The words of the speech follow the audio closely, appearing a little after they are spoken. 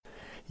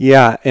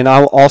Yeah, and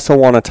I also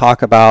want to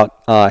talk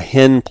about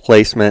hen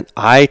placement.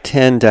 I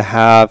tend to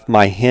have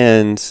my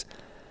hens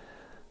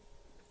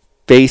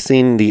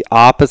facing the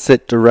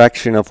opposite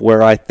direction of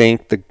where I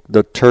think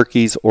the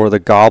turkeys or the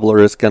gobbler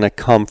is going to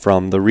come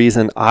from. The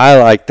reason I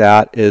like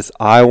that is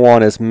I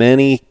want as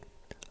many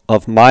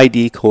of my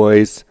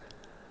decoys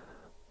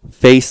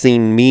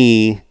facing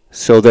me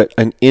so that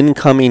an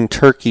incoming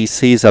turkey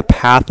sees a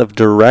path of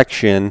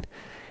direction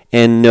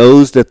and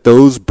knows that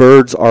those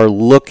birds are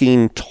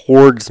looking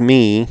towards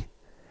me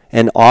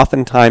and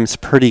oftentimes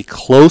pretty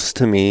close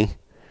to me.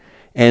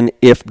 And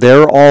if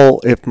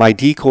my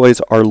decoys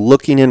are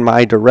looking in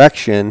my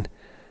direction,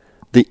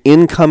 the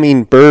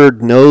incoming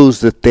bird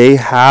knows that they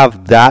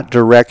have that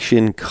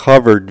direction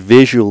covered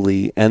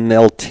visually, and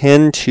they'll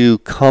tend to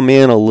come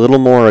in a little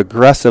more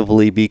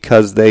aggressively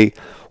because they,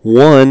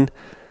 one,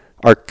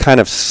 are kind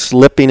of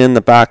slipping in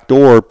the back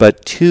door,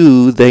 but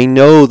two, they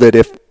know that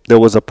if there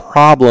was a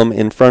problem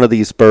in front of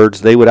these birds,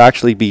 they would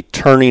actually be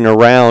turning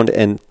around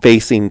and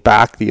facing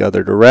back the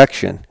other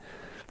direction.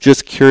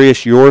 Just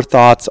curious your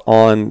thoughts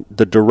on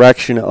the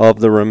direction of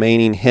the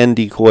remaining hen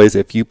decoys,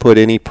 if you put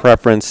any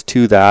preference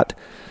to that.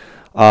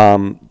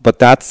 But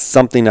that's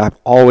something I've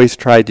always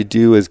tried to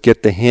do, is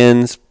get the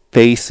hens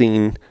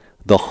facing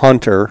the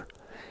hunter,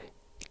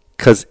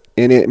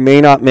 and it may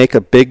not make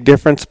a big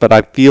difference, but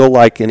I feel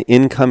like an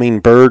incoming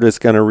bird is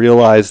going to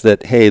realize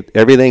that, hey,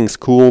 everything's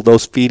cool.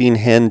 Those feeding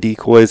hen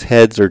decoys'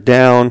 heads are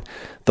down.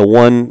 The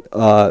one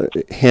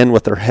hen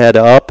with her head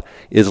up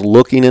is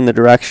looking in the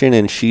direction,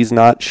 and she's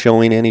not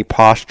showing any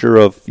posture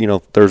of,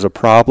 there's a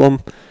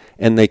problem.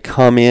 And they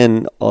come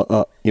in,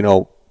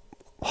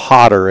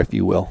 hotter, if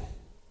you will.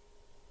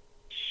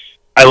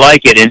 I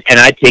like it, and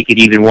I'd take it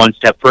even one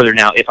step further.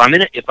 Now, if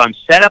I'm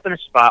set up in a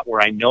spot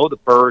where I know the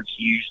birds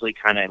usually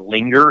kind of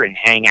linger and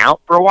hang out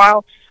for a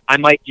while, I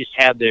might just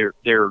have their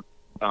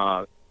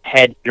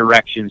head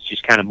directions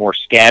just kind of more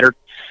scattered.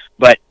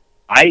 But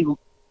I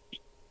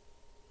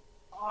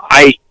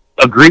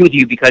agree with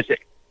you, because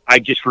I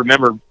just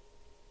remember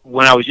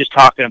when I was just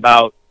talking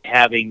about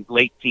having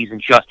late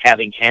season, just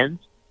having hens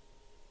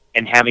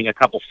and having a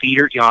couple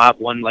feeders. I'll have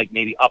one like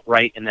maybe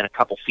upright and then a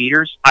couple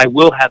feeders. I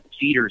will have the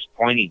feeders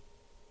pointing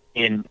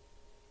in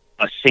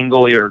a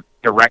singular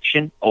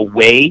direction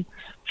away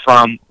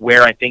from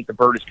where I think the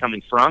bird is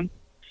coming from.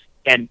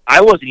 And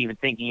I wasn't even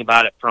thinking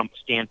about it from a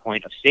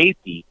standpoint of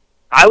safety.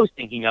 I was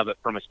thinking of it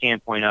from a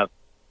standpoint of,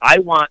 I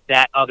want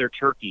that other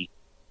turkey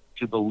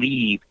to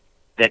believe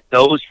that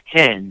those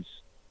hens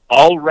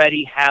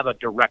already have a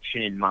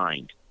direction in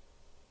mind,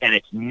 and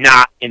it's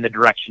not in the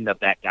direction of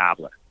that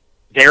gobbler.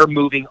 They're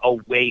moving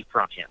away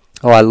from him.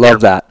 Oh, I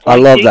love that. I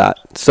love that.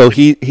 So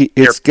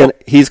he's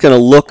gonna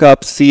look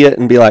up, see it,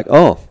 and be like,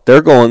 "Oh,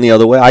 they're going the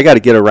other way. I got to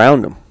get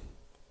around them."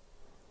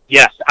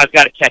 Yes, I've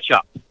got to catch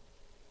up.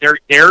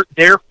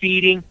 They're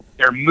feeding.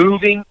 They're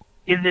moving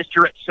in this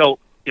direction. So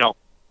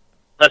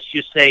let's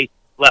just say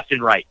left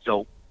and right.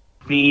 So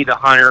me, the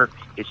hunter,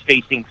 is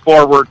facing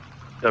forward.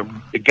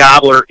 The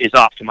gobbler is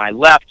off to my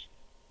left,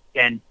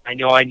 and I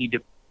know I need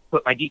to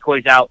put my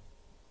decoys out.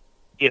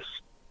 If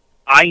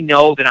I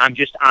know that I'm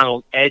just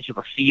on the edge of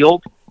a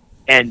field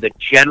and the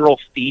general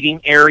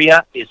feeding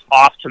area is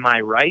off to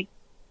my right,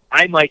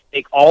 I might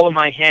take all of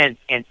my hens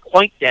and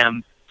point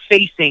them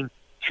facing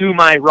to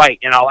my right,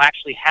 and I'll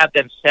actually have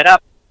them set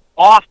up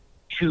off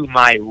to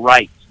my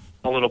right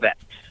a little bit.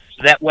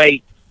 So that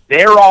way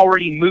they're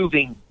already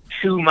moving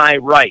to my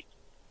right.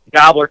 The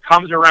gobbler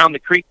comes around the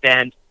creek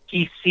bend.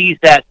 He sees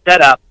that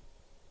setup.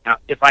 Now,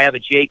 if I have a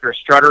jake or a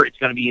strutter, it's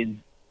going to be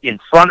in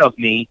front of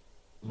me,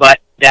 but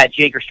that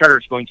jake or strutter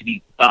is going to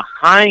be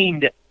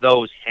behind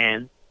those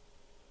hens.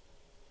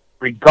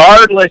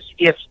 Regardless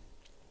if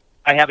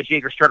I have a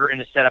jake or strutter in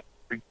the setup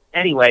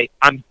anyway,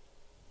 I'm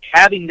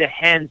having the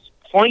hens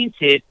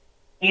pointed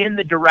in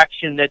the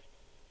direction that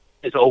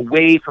is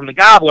away from the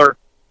gobbler.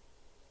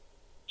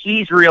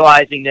 He's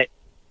realizing that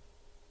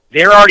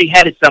they're already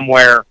headed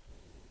somewhere.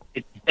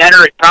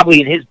 It's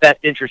probably in his best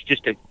interest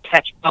just to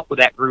catch up with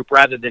that group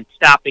rather than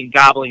stopping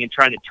gobbling and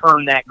trying to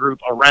turn that group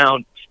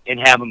around and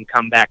have them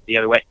come back the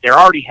other way. They're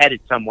already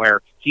headed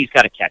somewhere. He's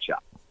got to catch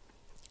up.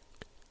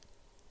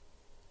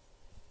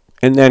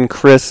 And then,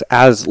 Chris,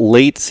 as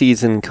late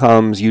season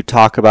comes, you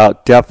talk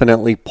about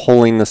definitely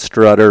pulling the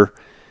strutter.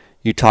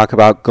 You talk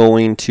about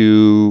going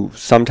to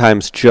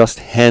sometimes just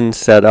hen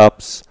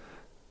setups.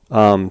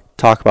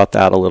 Talk about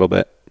that a little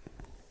bit.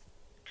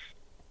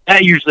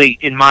 That usually,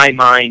 in my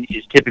mind,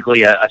 is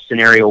typically a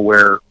scenario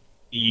where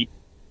you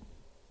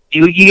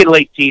get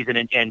late season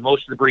and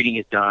most of the breeding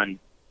is done.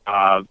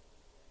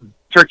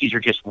 Turkeys are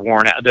just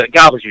worn out. The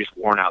gobblers are just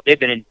worn out. They've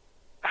been in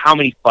how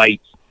many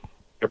fights?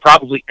 They're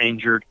probably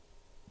injured.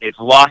 They've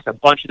lost a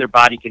bunch of their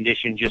body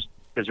condition just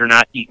because they're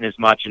not eating as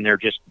much, and they're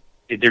just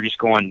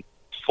going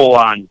full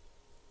on,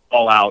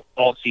 all out,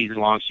 all season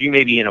long. So you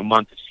may be in a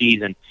month of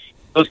season.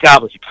 Those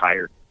gobblers are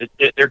tired.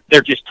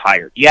 They're just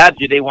tired. Yeah,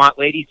 do they want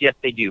ladies? Yes,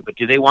 they do. But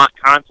do they want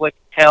conflict?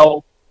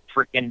 Hell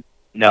freaking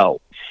no.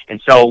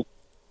 And so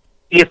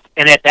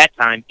and at that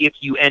time, if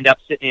you end up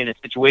sitting in a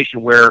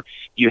situation where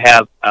you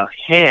have a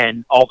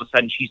hen, all of a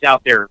sudden she's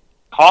out there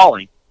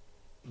calling,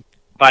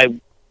 by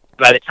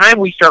the time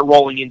we start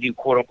rolling into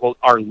quote unquote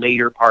our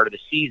later part of the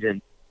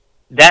season,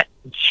 that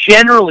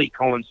generally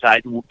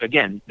coincides,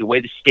 again, the way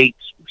the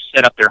states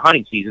set up their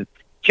hunting season,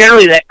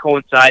 generally that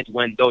coincides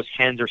when those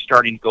hens are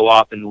starting to go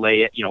off and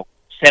lay it,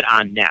 set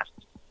on nests.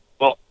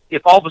 Well,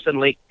 if all of a sudden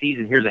late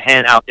season, here's a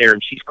hen out there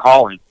and she's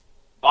calling,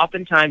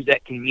 oftentimes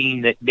that can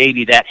mean that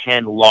maybe that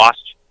hen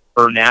lost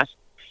her nest,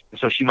 and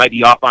so she might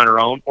be off on her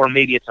own, or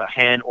maybe it's a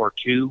hen or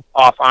two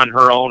off on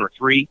her own, or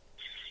three.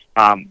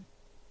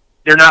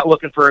 They're not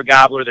looking for a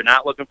gobbler. They're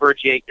not looking for a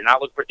jake.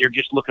 They're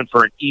just looking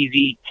for an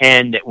easy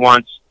hen that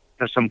wants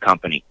some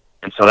company.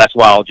 And so that's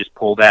why I'll just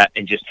pull that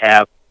and just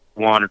have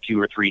one or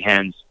two or three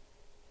hens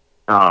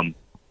when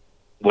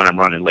I'm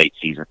running late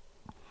season.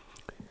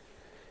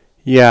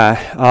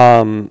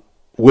 Yeah.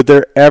 Would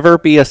there ever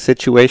be a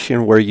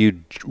situation where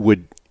you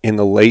would, in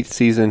the late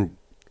season,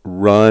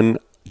 run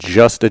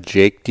just a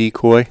jake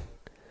decoy?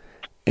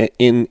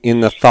 In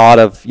the thought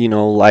of,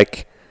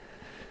 like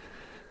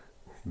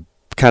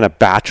kind of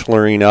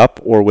bacheloring up,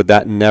 or would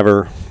that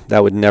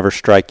would never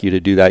strike you to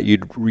do that?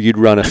 You'd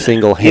run a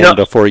single hen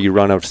before you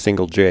run a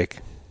single jake.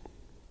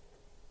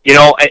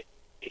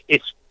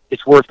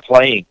 It's worth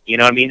playing. You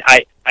know what I mean?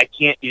 I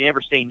can't. You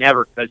never say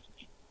never, because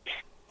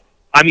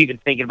I'm even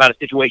thinking about a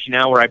situation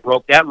now where I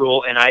broke that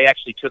rule and I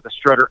actually took a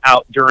strutter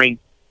out during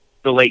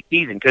the late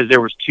season because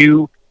there was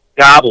two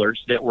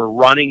gobblers that were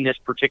running this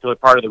particular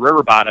part of the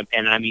river bottom,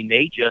 and I mean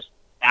they just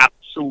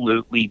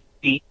absolutely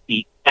beat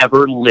the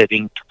ever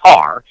living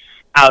tar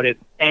out of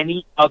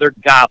any other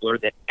gobbler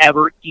that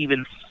ever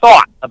even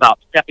thought about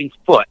stepping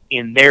foot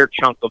in their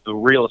chunk of the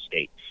real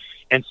estate.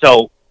 And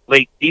so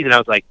late season, I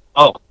was like,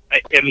 oh,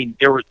 I mean,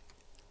 there were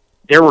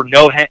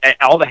no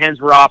all the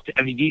hens were off.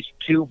 I mean, these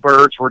two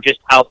birds were just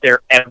out there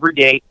every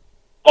day,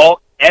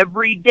 all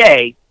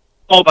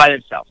by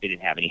themselves. They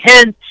didn't have any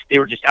hens. They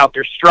were just out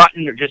there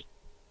strutting or just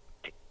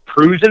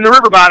cruising the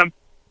river bottom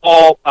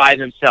all by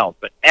themselves.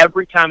 But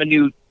every time a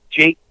new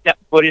jake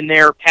stepped foot in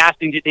there,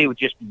 passing it, they would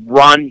just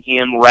run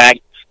him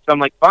ragged. So I'm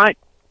like, fine,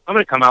 I'm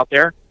going to come out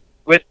there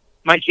with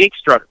my jake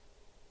strutter.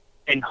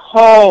 And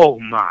oh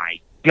my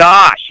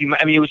gosh,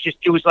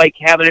 it was like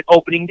having an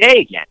opening day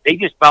again. They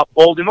just about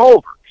bowled him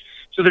over.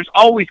 So there's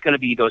always going to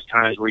be those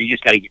times where you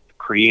just got to get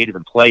creative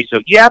and play. So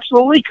you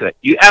absolutely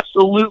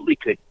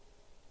could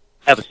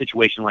have a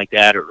situation like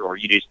that, or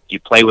you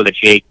play with a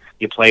jake,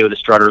 you play with a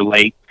strutter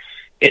late.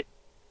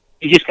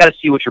 You just got to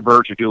see what your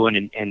birds are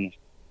doing and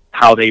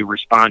how they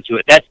respond to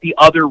it. That's the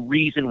other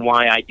reason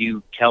why I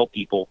do tell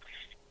people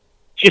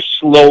just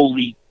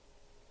slowly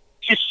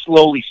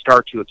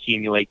start to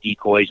accumulate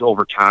decoys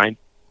over time,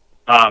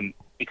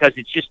 because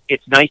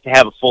it's nice to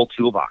have a full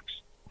toolbox.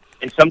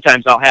 And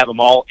sometimes I'll have them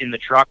all in the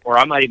truck, or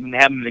I might even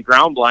have them in the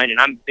ground blind,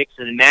 and I'm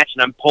mixing and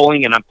matching, I'm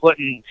pulling, and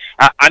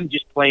I'm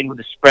just playing with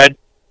the spread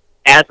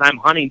as I'm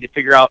hunting to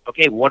figure out,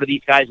 okay, what do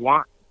these guys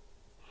want?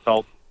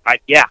 So,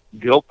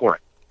 go for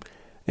it.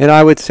 And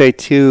I would say,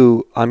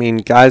 too, I mean,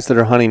 guys that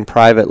are hunting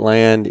private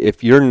land,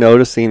 if you're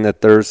noticing that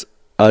there's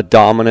a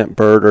dominant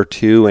bird or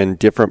two in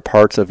different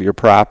parts of your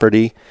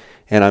property,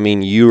 and I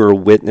mean, you are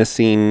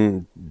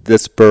witnessing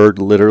this bird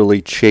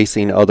literally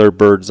chasing other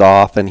birds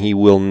off, and he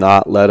will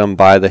not let them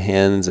by the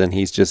hens, and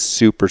he's just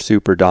super,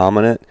 super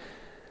dominant.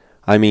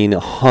 I mean,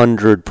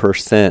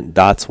 100%,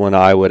 that's when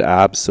I would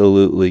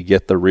absolutely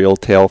get the reel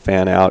tail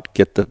fan out,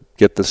 get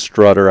the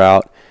strutter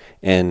out,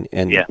 and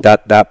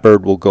that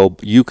bird will go.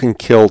 You can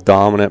kill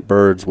dominant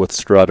birds with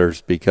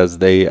strutters because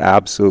they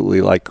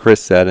absolutely, like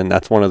Chris said, and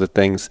that's one of the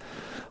things.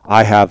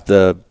 I have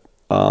the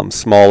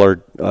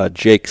smaller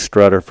Jake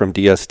strutter from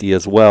DSD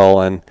as well,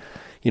 and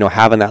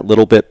having that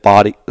little bit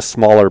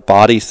smaller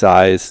body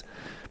size,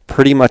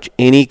 pretty much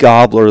any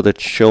gobbler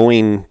that's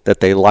showing that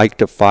they like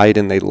to fight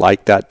and they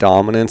like that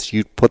dominance,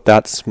 you put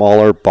that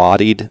smaller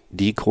bodied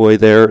decoy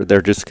there,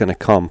 they're just going to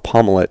come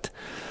pummel it.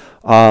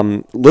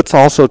 Let's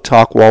also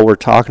talk, while we're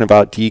talking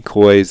about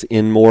decoys,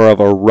 in more of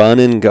a run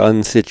and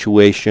gun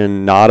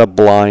situation, not a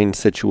blind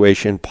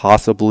situation,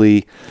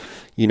 possibly,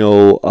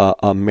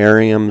 a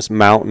Merriam's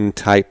Mountain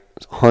type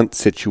hunt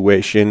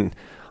situation.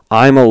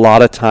 I'm a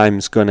lot of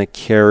times going to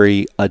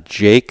carry a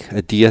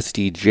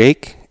DSD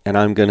Jake, and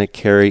I'm going to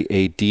carry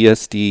a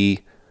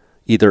DSD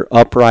either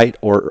upright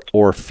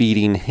or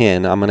feeding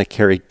hen. I'm going to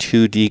carry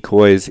two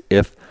decoys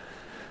if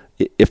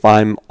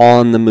I'm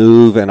on the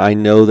move and I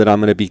know that I'm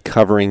going to be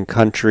covering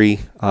country,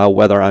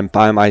 whether I'm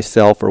by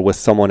myself or with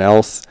someone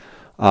else.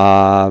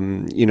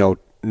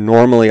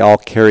 Normally I'll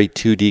carry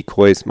two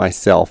decoys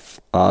myself.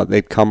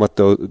 They come with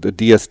the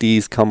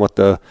DSDs come with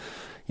the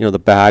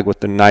bag with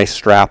the nice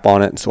strap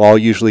on it. And so I'll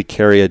usually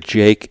carry a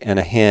Jake and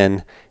a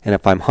hen. And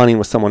if I'm hunting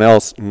with someone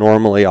else,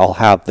 normally I'll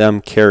have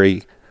them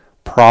carry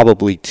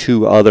probably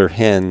two other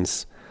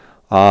hens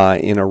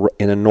in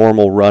a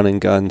normal run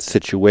and gun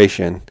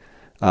situation.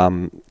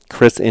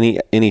 Chris,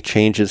 any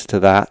changes to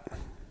that?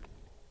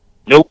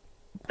 Nope.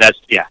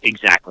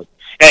 Exactly.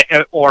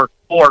 Or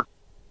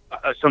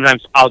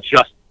sometimes I'll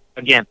just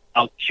again,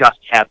 I'll just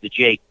have the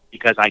Jake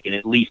because I can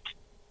at least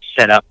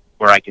set up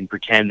where I can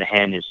pretend the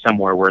hen is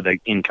somewhere where the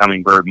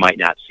incoming bird might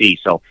not see.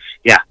 So,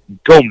 yeah,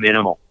 go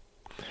minimal.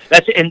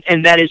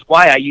 And that is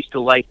why I used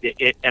to like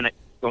it. And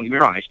don't get me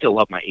wrong, I still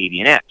love my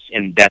Avian X,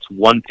 and that's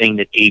one thing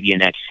that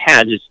Avian X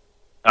has is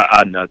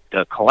on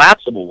the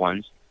collapsible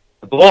ones,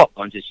 the blow-up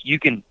ones, is you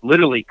can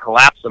literally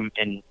collapse them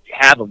and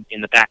have them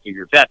in the back of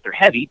your vest. They're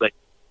heavy, but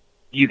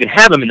you can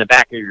have them in the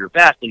back of your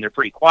vest, and they're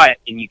pretty quiet,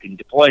 and you can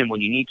deploy them when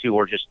you need to,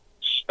 or just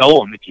stow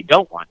them if you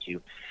don't want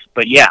to.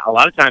 But yeah, a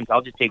lot of times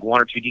I'll just take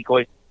 1 or 2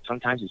 decoys.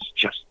 Sometimes it's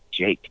just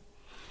Jake.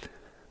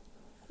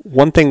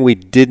 One thing we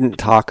didn't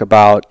talk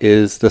about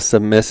is the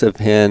submissive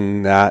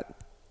hen that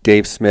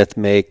Dave Smith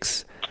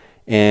makes,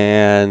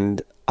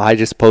 and I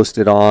just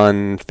posted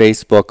on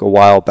Facebook a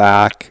while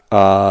back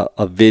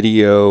a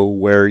video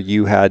where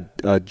you had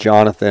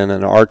Jonathan,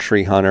 an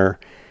archery hunter,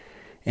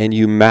 and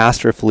you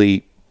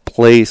masterfully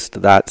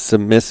placed that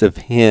submissive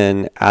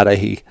hen at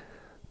a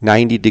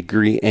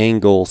 90-degree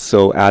angle,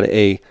 so at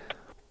a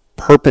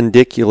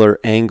perpendicular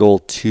angle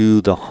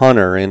to the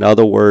hunter. In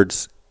other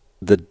words,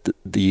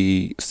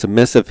 the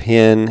submissive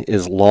hen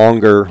is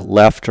longer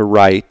left to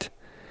right,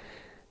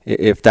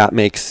 if that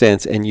makes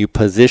sense, and you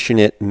position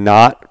it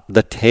not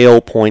the tail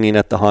pointing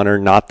at the hunter,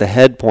 not the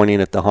head pointing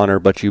at the hunter,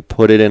 but you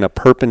put it in a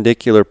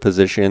perpendicular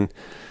position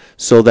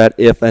so that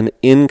if an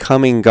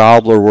incoming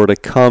gobbler were to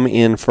come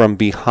in from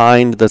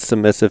behind the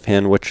submissive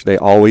hen, which they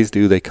always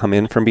do, they come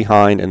in from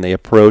behind and they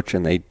approach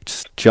and they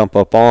jump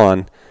up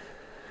on.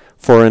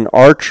 For an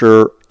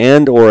archer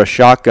and or a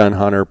shotgun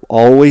hunter,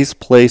 always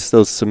place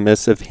those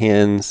submissive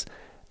hens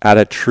at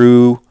a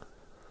true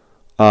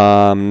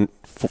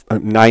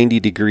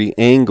 90-degree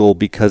angle,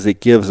 because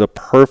it gives a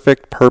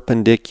perfect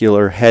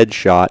perpendicular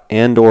headshot,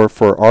 and or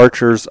for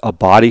archers a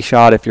body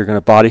shot if you're going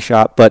to body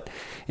shot. But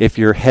if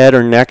you're head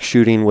or neck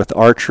shooting with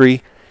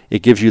archery,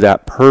 it gives you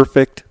that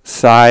perfect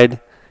side,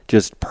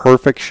 just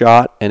perfect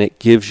shot, and it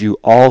gives you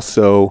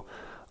also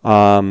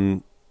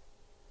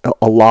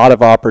a lot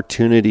of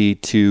opportunity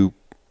to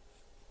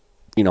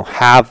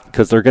have,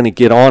 because they're going to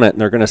get on it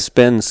and they're going to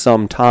spend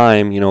some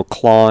time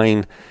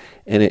clawing,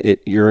 and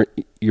you're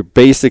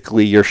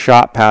basically, your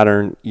shot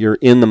pattern, you're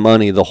in the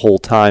money the whole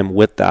time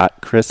with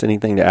that. Chris,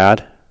 anything to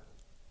add?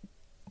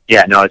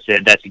 Yeah, no,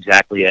 that's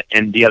exactly it.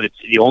 And the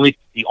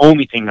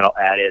only thing that I'll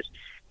add is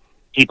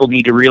people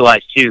need to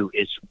realize too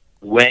is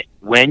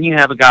when you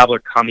have a gobbler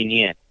coming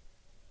in,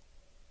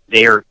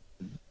 because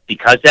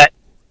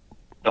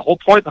the whole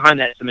point behind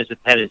that submissive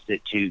head is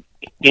to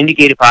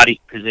indicate a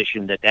body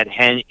position that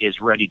hen is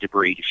ready to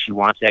breed. If she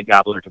wants that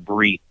gobbler to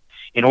breed,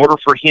 in order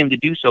for him to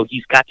do so,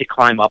 he's got to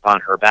climb up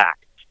on her back.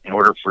 In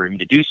order for him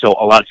to do so,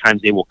 a lot of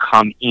times they will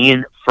come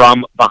in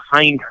from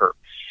behind her.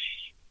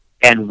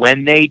 And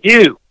when they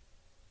do,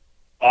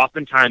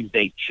 oftentimes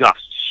they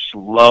just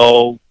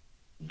slow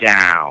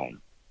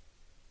down.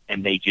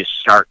 And they just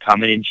start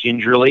coming in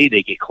gingerly.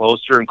 They get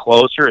closer and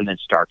closer and then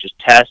start to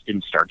test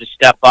and start to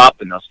step up.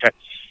 And they'll start.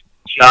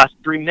 Just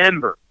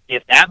remember,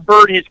 if that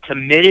bird is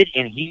committed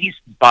and he's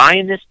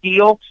buying this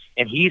deal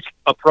and he's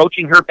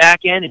approaching her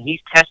back end and he's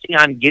testing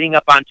on getting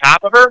up on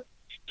top of her,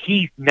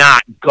 he's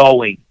not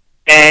going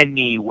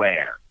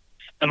anywhere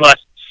unless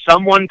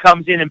someone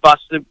comes in and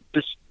busts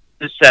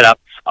the setup,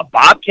 a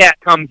bobcat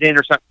comes in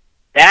or something.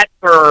 That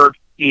bird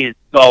is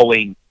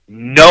going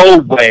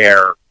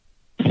nowhere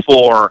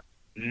for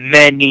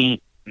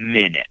many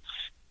minutes.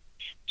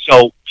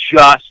 So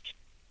just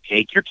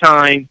take your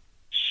time,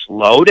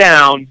 slow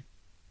down,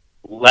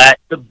 let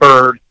the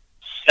bird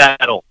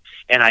settle.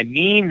 And I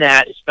mean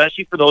that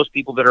especially for those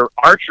people that are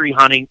archery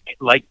hunting,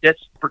 like this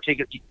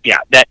particular,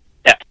 that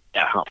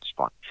hunt's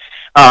fun.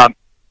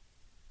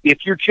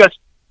 If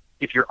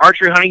you're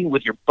archery hunting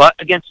with your butt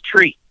against a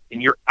tree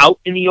and you're out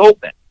in the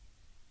open,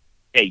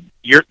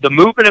 the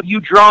movement of you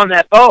drawing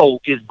that bow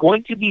is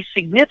going to be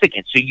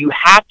significant. So you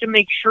have to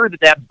make sure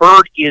that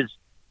bird is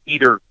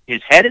either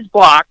his head is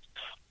blocked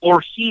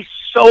or he's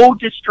so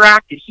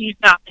distracted he's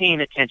not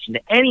paying attention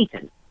to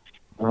anything.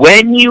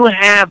 When you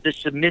have the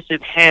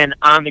submissive hen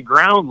on the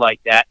ground like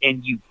that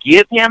and you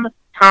give him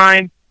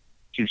time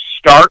to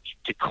start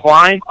to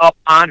climb up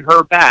on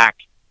her back,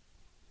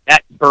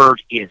 that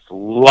bird is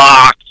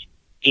locked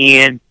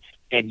in,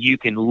 and you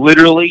can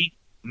literally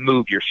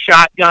move your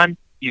shotgun,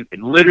 you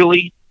can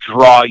literally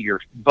draw your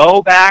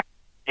bow back,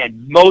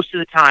 and most of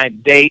the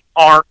time they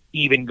aren't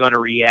even going to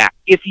react.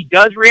 If he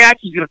does react,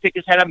 he's going to pick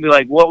his head up and be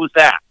like, what was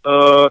that?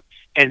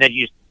 And then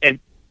you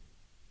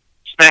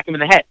smack him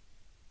in the head.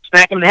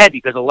 Smack him in the head,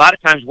 because a lot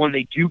of times when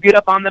they do get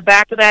up on the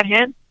back of that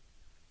hen,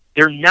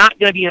 they're not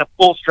going to be in a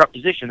full strut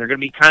position. They're going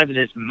to be kind of in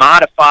this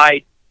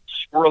modified,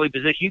 squirrely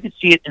position. You can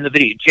see it in the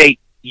video. Jay,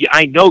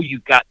 I know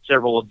you've got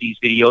several of these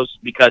videos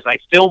because I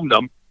filmed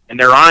them, and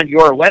they're on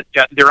your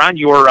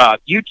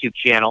YouTube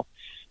channel.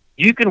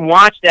 You can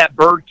watch that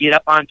bird get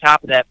up on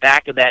top of that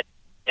back of that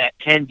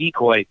 10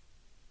 decoy,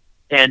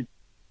 and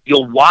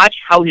you'll watch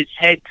how his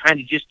head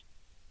kind of just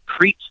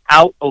creeps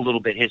out a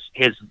little bit.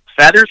 His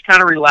feathers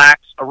kind of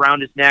relax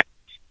around his neck,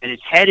 and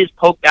his head is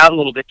poked out a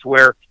little bit to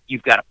where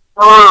you've got a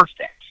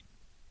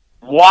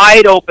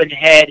wide open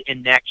head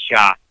and neck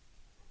shot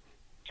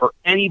for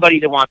anybody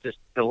that wants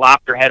to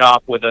lop their head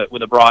off with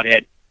a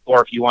broadhead,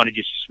 or if you want to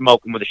just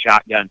smoke them with a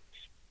shotgun.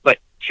 But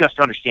just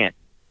understand,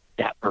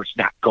 that bird's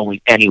not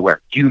going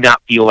anywhere. Do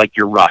not feel like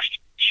you're rushed.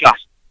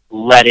 Just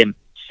let him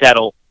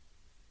settle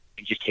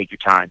and just take your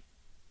time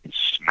and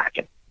smack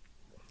him.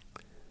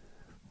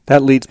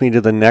 That leads me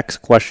to the next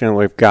question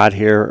we've got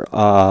here.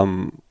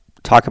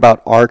 Talk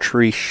about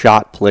archery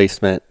shot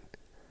placement.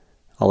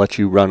 I'll let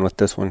you run with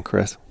this one,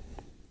 Chris.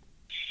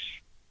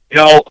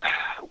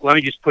 Let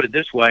me just put it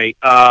this way.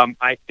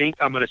 I think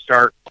I'm going to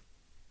start.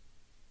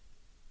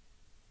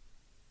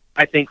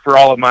 I think for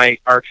all of my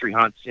archery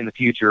hunts in the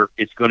future,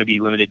 it's going to be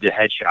limited to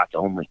headshots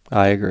only.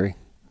 I agree.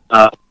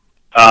 I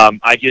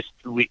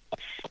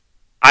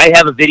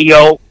have a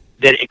video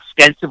that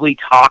extensively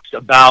talks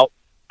about,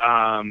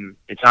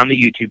 it's on the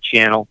YouTube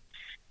channel.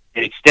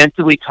 It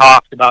extensively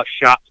talks about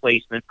shot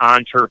placement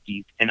on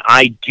turkeys, and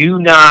I do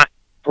not,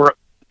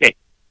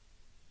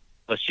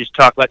 let's just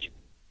talk about,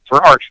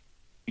 for archery,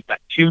 you've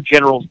got two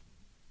general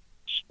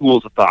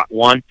schools of thought.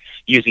 One,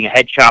 using a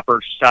head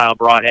chopper style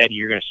broadhead, and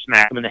you're going to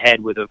smack them in the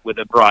head with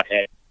a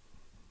broadhead,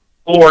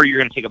 or you're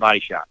going to take a body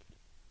shot.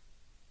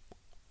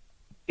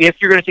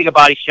 If you're going to take a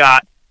body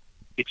shot,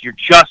 if you're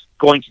just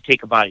going to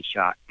take a body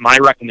shot, my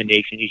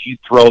recommendation is you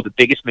throw the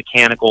biggest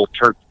mechanical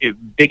broadhead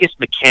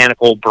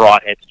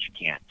that you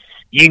can.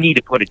 You need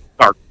to put a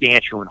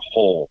gargantuan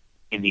hole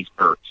in these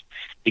birds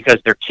because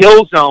their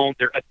kill zone,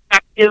 they're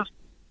effective,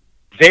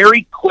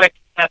 very quick,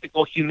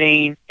 ethical,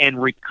 humane,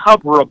 and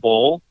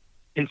recoverable,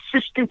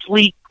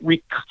 consistently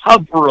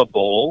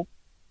recoverable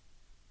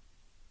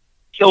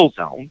kill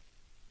zone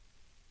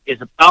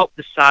is about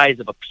the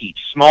size of a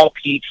peach, small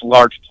peach,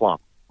 large plum.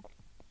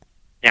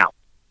 Now,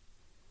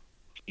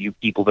 you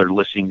people that are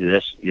listening to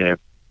this,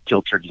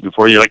 killed turkeys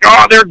before, you're like,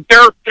 oh,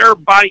 their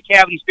body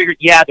cavity's bigger.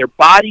 Yeah, their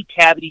body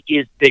cavity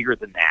is bigger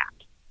than that.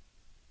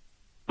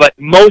 But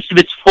most of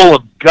it's full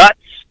of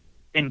guts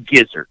and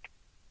gizzard.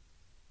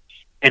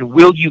 And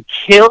will you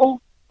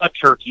kill a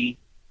turkey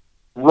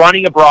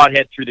running a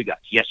broadhead through the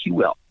guts? Yes, you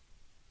will.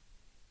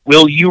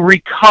 Will you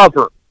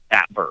recover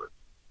that bird?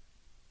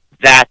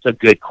 That's a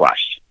good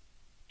question.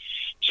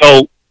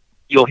 So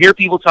you'll hear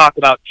people talk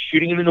about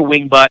shooting him in the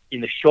wing butt,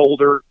 in the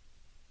shoulder,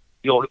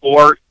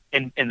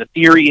 and the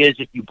theory is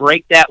if you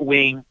break that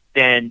wing,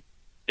 then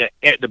the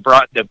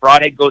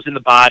broadhead goes in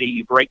the body.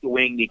 You break the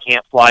wing, they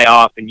can't fly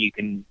off, and you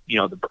can,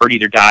 the bird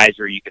either dies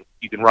or you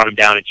can run him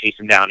down and chase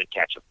him down and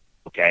catch him.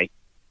 Okay.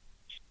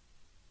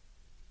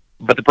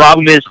 But the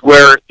problem is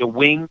where the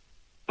wing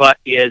butt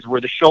is,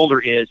 where the shoulder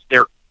is,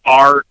 there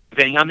are,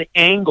 depending on the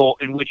angle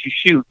in which you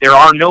shoot, there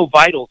are no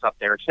vitals up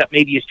there except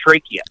maybe his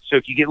trachea. So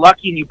if you get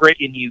lucky and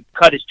you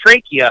cut his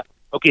trachea,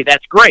 okay,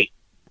 that's great.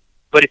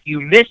 But if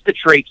you miss the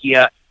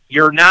trachea,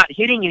 you're not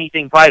hitting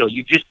anything vital.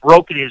 You've just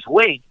broken his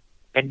wing,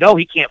 and no,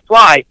 he can't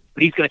fly,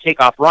 but he's going to take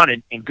off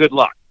running, and good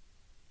luck.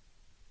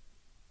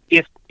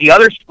 If the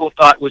other school of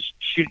thought was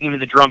shooting him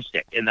in the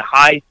drumstick, in the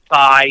high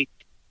thigh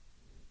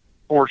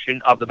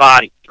portion of the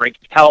body, break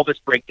the pelvis,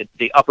 break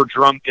the upper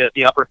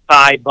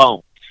thigh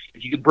bone.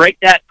 If you can break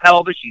that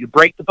pelvis, you can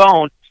break the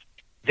bone,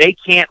 they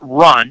can't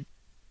run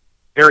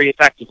very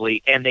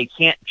effectively, and they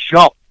can't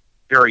jump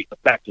very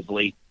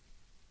effectively.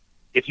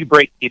 If you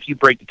break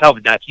the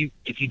pelvis. Now, if you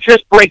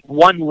just break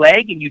one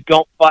leg and you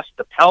don't bust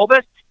the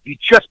pelvis, you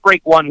just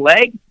break one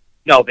leg,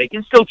 no, they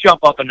can still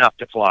jump up enough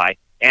to fly,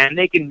 and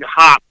they can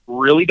hop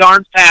really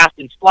darn fast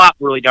and flop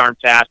really darn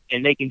fast,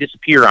 and they can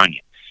disappear on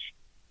you.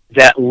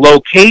 That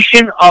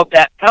location of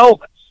that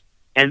pelvis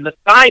and the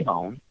thigh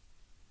bone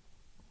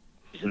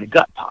is in the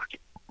gut pocket.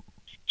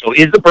 So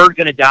is the bird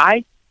going to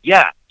die?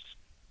 Yes.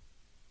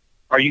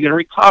 Are you going to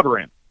recover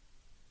him?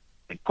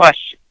 Good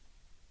question.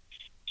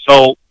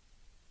 So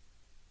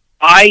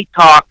I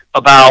talk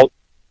about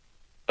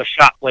a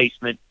shot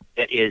placement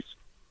that is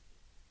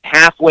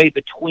halfway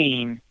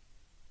between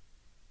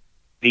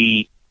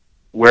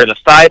where the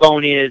thigh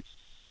bone is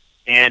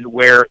and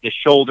where the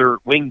shoulder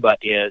wing butt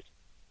is.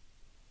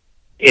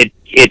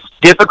 It's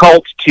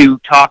difficult to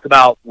talk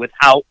about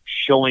without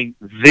showing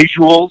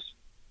visuals,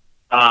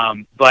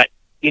 but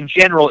in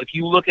general, if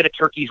you look at a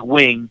turkey's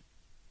wing,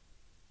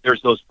 there's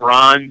those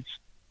bronze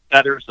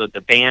feathers,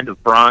 the band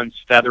of bronze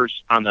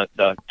feathers on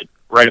the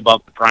right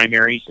above the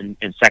primaries and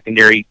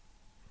secondary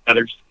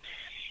feathers.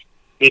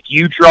 If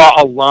you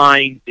draw a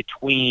line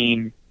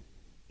between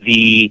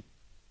the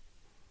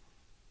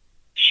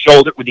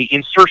shoulder, with the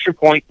insertion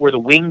point where the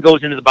wing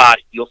goes into the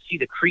body, you'll see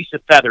the crease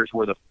of feathers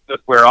where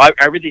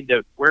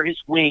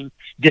his wing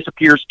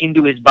disappears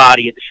into his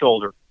body at the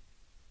shoulder.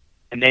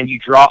 And then you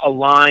draw a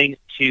line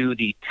to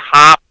the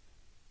top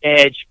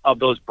edge of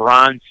those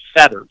bronze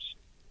feathers,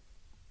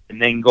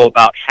 and then go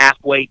about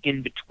halfway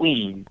in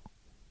between.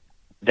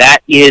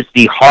 That is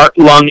the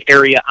heart-lung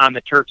area on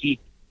the turkey.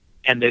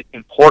 And the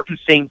important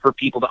thing for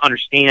people to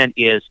understand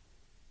is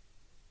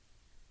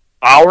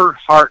our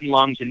heart and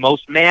lungs, in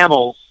most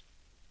mammals,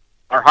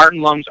 our heart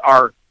and lungs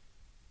are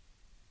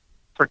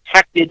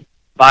protected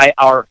by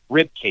our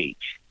rib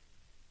cage.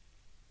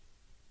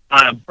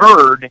 On a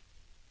bird,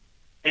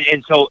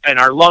 and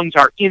our lungs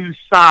are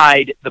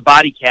inside the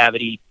body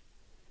cavity,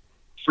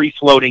 free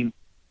floating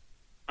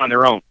on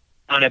their own.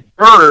 On a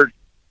bird,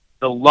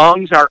 the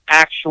lungs are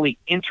actually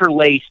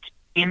interlaced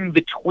in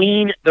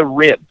between the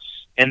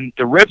ribs, and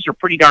the ribs are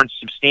pretty darn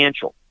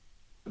substantial.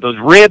 Those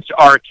ribs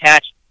are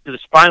attached to the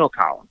spinal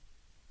column.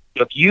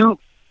 So if you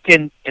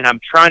can, and I'm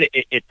trying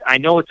to, I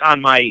know it's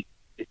on the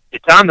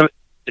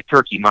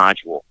turkey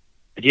module.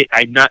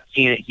 I'm not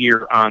seeing it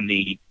here on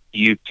the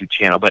YouTube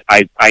channel, but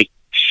I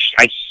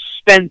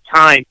spend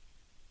time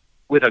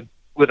with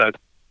a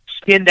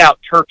skinned out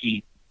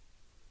turkey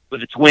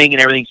with its wing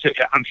and everything. So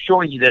I'm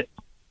showing you that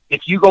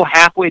if you go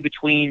halfway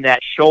between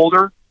that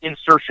shoulder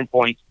insertion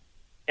point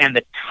and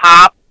the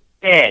top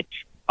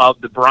edge of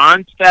the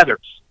bronze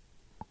feathers,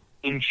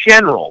 in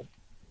general,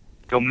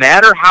 no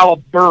matter how a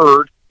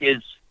bird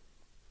is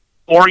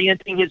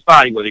orienting his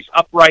body, whether he's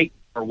upright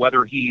or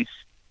whether he's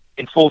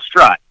in full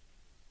strut,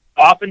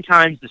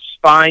 oftentimes the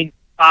spine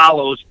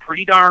follows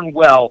pretty darn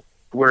well,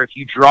 where if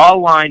you draw a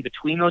line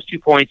between those 2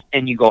 points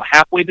and you go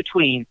halfway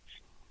between,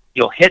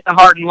 you'll hit the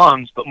heart and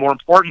lungs, but more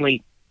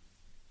importantly,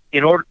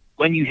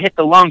 when you hit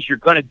the lungs, you're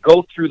going to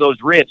go through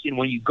those ribs, and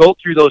when you go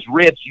through those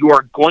ribs, you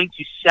are going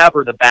to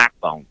sever the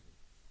backbone.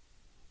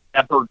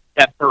 That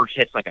bird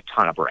hits like a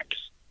ton of bricks.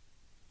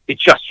 It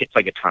just hits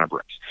like a ton of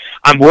bricks.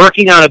 I'm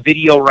working on a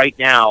video right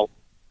now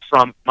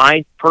from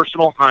my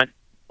personal hunt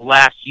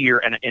last year,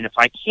 and if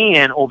I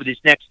can, over this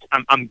next,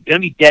 I'm going to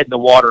be dead in the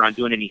water on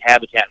doing any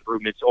habitat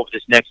improvements over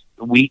this next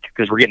week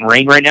because we're getting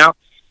rain right now.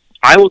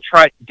 I will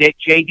try.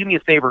 Jay, do me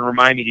a favor and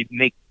remind me to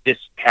make this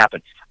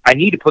happen. I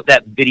need to put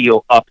that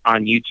video up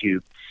on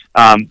YouTube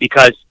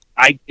because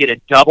I did a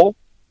double.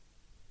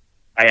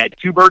 I had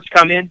two birds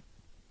come in.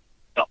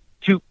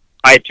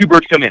 I had two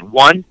birds come in.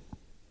 One,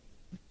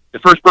 the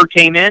first bird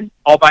came in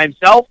all by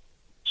himself,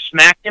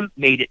 smacked him,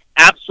 made it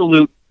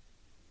absolute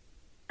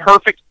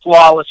perfect,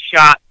 flawless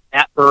shot.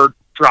 That bird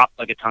dropped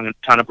like a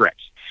ton of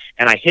bricks.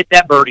 And I hit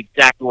that bird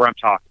exactly where I'm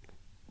talking.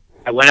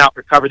 I went out,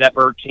 recovered that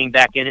bird, came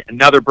back in it.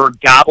 Another bird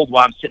gobbled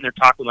while I'm sitting there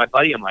talking with my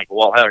buddy. I'm like,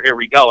 well, here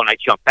we go. And I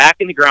jump back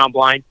in the ground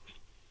blind,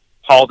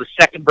 haul the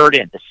second bird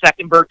in. The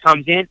second bird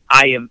comes in.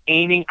 I am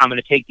aiming. I'm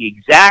going to take the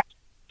exact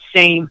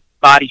same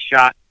body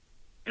shot.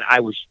 And I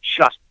was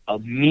just a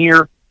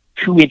mere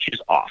 2 inches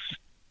off.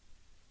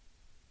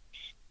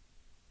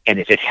 And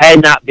if it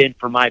had not been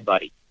for my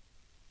buddy,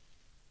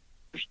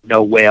 there's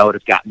no way I would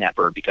have gotten that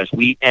bird, because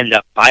we ended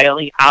up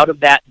filing out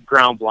of that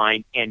ground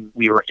blind and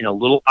we were in a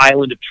little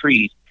island of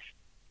trees.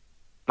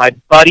 My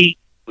buddy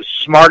was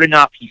smart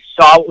enough. He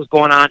saw what was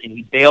going on and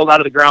he bailed out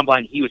of the ground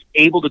blind. He was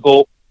able to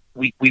go.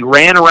 We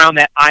ran around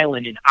that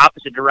island in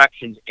opposite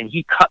directions and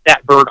he cut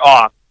that bird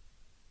off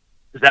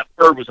because that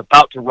bird was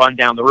about to run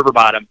down the river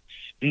bottom.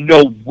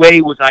 No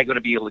way was I going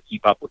to be able to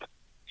keep up with it.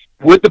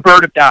 Would the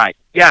bird have died?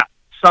 Yeah,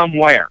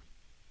 somewhere.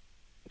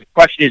 The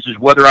question is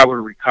whether I would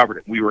have recovered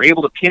it. We were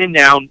able to pin him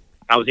down.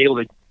 I was able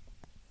to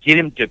get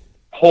him to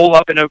hole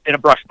up in a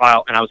brush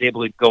pile, and I was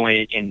able to go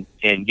in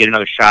and get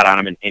another shot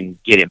on him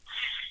and get him.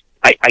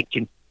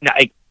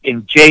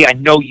 And Jay, I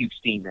know you've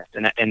seen this,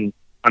 and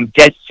I'm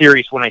dead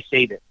serious when I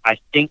say this. I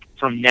think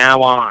from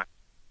now on,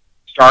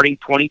 starting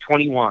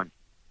 2021,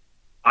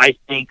 I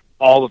think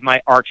all of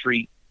my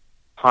archery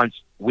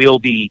hunts will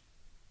be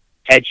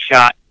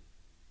headshot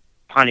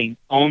hunting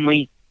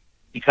only,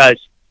 because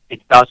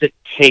it doesn't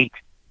take.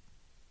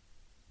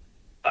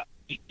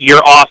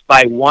 You're off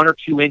by 1 or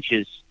 2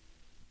 inches,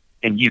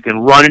 and you can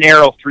run an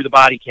arrow through the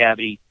body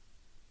cavity,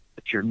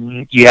 but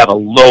you have a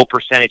low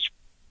percentage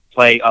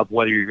play of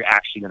whether you're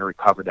actually going to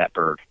recover that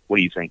bird. What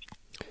do you think?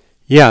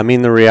 Yeah, I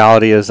mean, the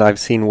reality is I've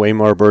seen way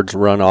more birds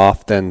run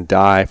off than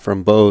die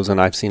from bows,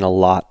 and I've seen a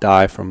lot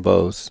die from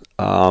bows.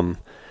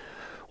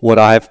 What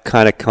I've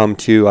kind of come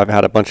to, I've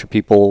had a bunch of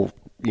people,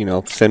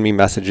 send me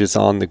messages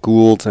on the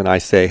Goulds, and I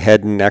say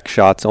head and neck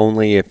shots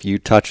only. If you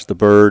touch the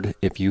bird,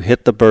 if you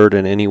hit the bird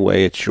in any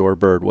way, it's your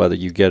bird, whether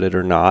you get it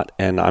or not.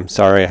 And I'm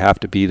sorry I have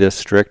to be this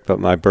strict, but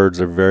my birds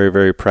are very,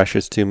 very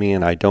precious to me,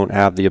 and I don't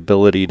have the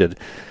ability to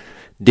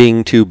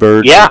ding 2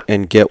 birds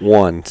and get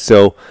one.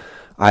 So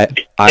I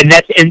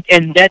apologize.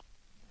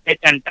 I'm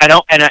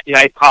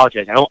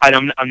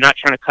not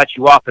trying to cut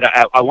you off, but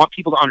I want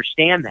people to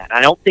understand that.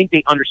 I don't think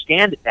they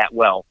understand it that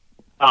well.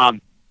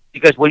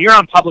 Because when you're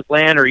on public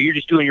land or you're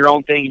just doing your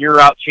own thing and you're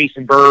out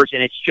chasing birds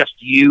and it's just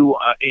you,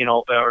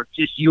 or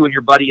just you and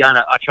your buddy on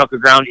a chunk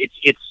of ground,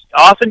 it's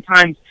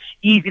oftentimes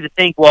easy to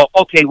think, I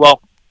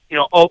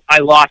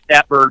lost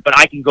that bird, but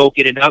I can go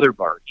get another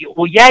bird.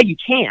 Well, yeah, you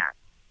can.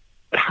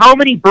 But how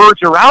many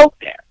birds are out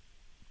there?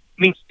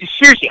 I mean,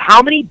 seriously,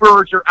 how many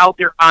birds are out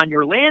there on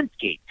your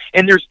landscape?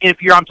 And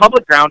if you're on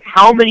public ground,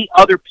 how many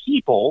other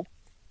people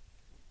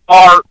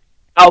are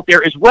out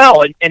there as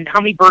well, and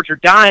how many birds are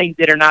dying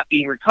that are not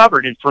being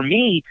recovered? And for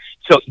me,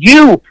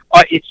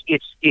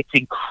 it's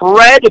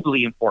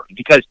incredibly important,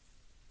 because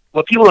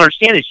what people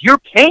understand is you're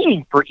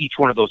paying for each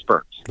one of those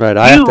birds. Right,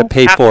 I have to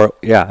pay for it.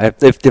 Yeah,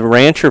 if the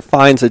rancher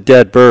finds a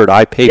dead bird,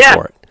 I pay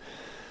for it.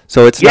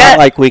 So it's not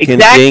like we can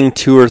ding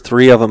 2 or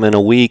 3 of them in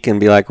a week and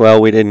be like,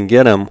 well, we didn't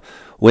get them.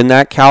 When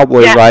that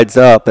cowboy rides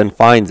up and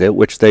finds it,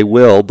 which they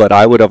will, but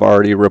I would have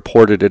already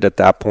reported it at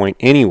that point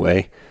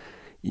anyway,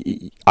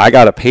 I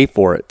got to pay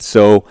for it.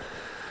 So,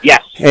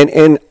 yes.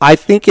 And I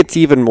think it's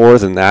even more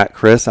than that,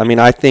 Chris. I mean,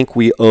 I think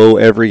we owe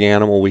every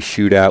animal we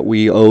shoot at,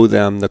 we owe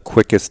them the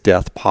quickest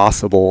death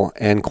possible.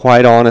 And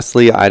quite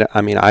honestly,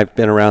 I mean, I've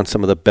been around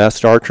some of the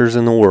best archers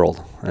in the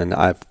world, and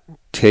I've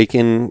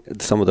taken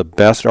some of the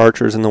best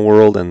archers in the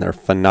world, and they're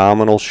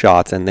phenomenal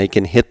shots, and they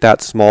can hit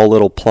that small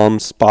little plum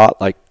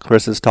spot like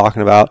Chris is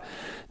talking about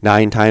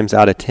 9 times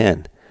out of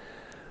 10.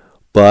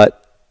 But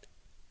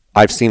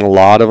I've seen a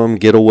lot of them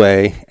get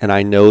away, and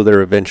I know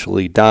they're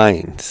eventually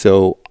dying.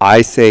 So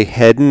I say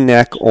head and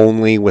neck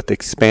only with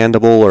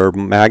expandable or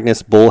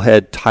Magnus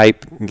bullhead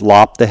type,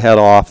 lop the head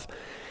off.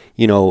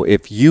 You know,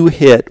 if you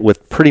hit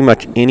with pretty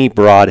much any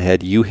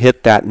broadhead, you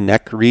hit that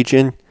neck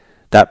region,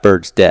 that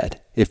bird's dead.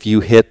 If you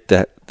hit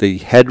the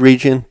head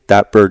region,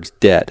 that bird's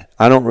dead.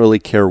 I don't really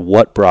care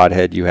what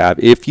broadhead you have.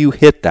 If you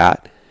hit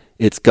that,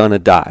 it's going to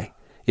die.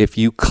 If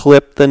you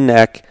clip the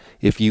neck,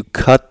 if you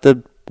cut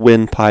the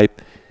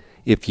windpipe,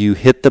 if you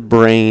hit the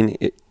brain,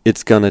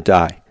 it's going to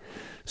die.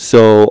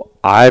 So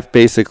I've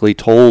basically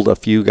told a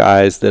few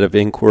guys that have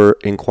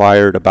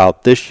inquired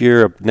about this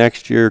year,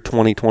 next year,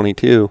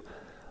 2022,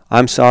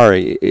 I'm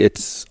sorry,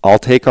 I'll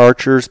take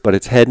archers, but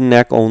it's head and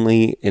neck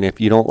only, and if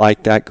you don't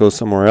like that, go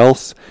somewhere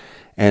else.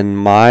 And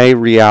my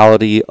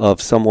reality of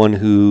someone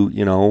who,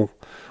 you know,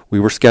 we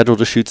were scheduled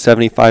to shoot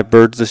 75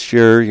 birds this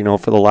year, you know,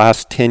 for the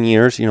last 10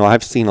 years, you know,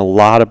 I've seen a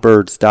lot of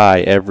birds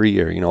die every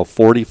year, you know,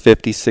 40,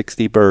 50,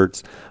 60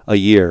 birds a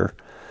year.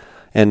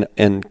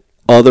 And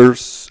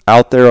others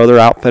out there, other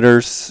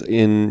outfitters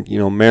in, you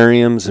know,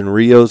 Merriam's and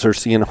Rios are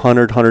seeing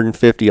 100,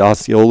 150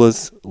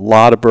 Osceolas, a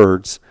lot of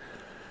birds.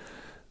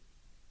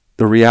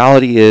 The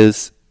reality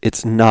is,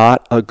 it's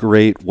not a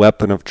great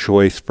weapon of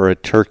choice for a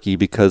turkey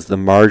because the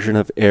margin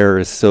of error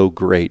is so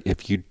great.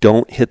 If you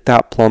don't hit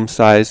that plum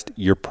sized,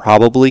 you're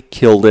probably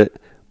killed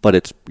it,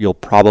 but you'll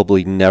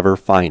probably never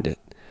find it.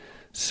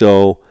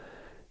 So,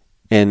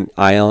 and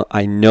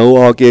I know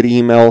I'll get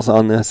emails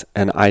on this,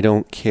 and I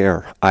don't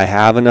care. I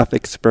have enough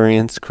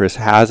experience. Chris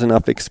has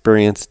enough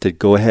experience to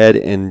go ahead,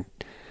 and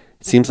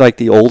it seems like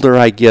the older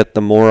I get,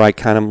 the more I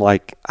kind of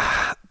like,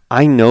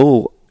 I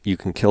know you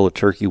can kill a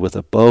turkey with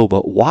a bow,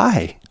 but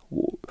why?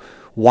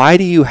 Why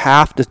do you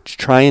have to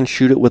try and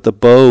shoot it with a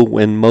bow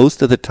when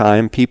most of the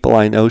time people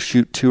I know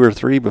shoot 2 or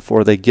 3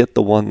 before they get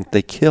the one that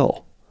they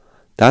kill?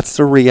 That's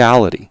the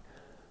reality.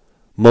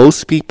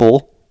 Most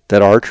people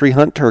that archery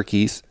hunt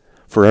turkeys,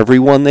 for every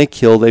one they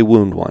kill, they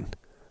wound one.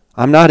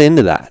 I'm not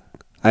into that.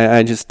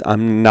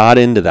 I'm not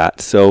into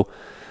that. So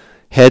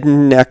head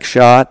and neck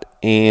shot,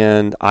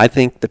 and I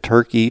think the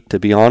turkey, to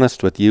be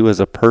honest with you,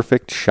 is a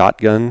perfect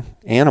shotgun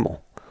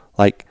animal.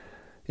 Like,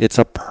 it's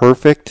a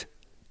perfect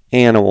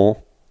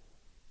animal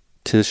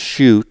to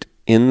shoot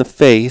in the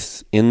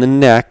face, in the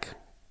neck,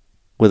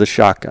 with a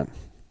shotgun.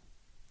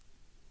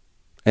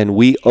 And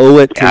we owe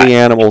it to the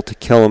animal to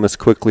kill him as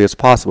quickly as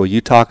possible.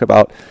 You talk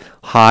about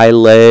high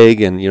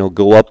leg and, you know,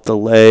 go up the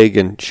leg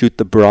and shoot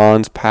the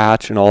bronze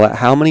patch and all that.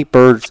 How many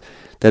birds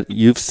that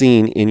you've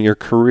seen in your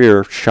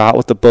career shot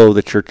with a bow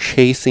that you're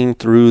chasing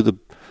through the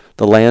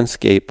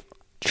landscape,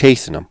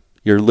 chasing them?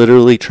 You're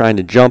literally trying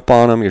to jump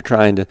on them. You're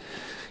trying to,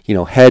 you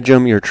know, hedge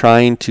them. You're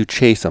trying to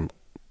chase them.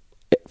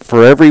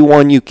 For every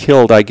one you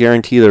killed, I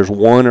guarantee there's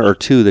 1 or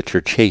 2 that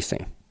you're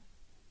chasing.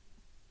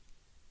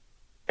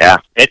 Yeah,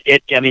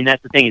 I mean,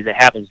 that's the thing, is it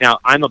happens. Now,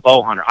 I'm a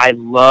bow hunter. I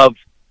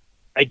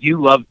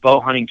do love bow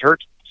hunting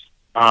turkeys.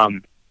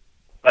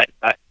 But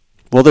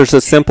well, there's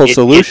a simple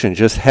solution.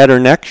 Just head or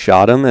neck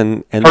shot them,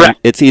 and then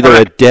it's either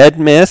a dead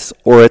miss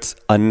or it's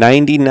a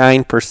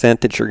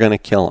 99% that you're going to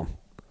kill them.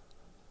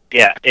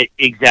 Yeah,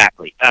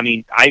 exactly. I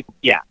mean,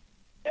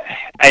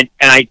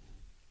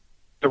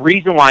 the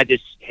reason why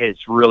this has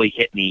really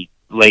hit me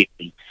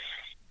lately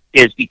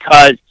is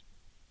because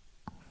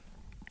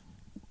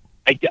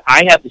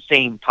I have the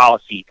same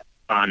policy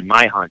on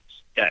my hunts,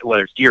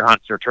 whether it's deer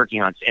hunts or turkey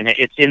hunts, and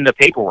it's in the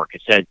paperwork.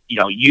 It says, you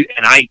know,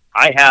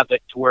 I have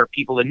it to where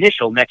people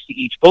initial next to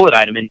each bullet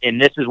item,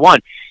 and this is one.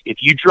 If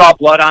you draw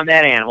blood on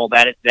that animal,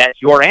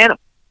 that's your animal.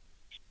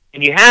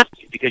 And you have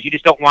to, because you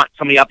just don't want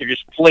somebody out there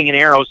just flinging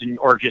arrows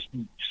or just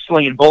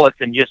slinging bullets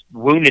and just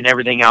wounding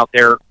everything out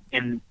there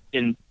in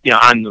you know,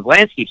 on the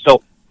landscape.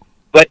 So,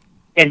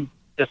 and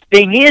the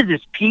thing is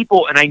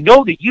people, and I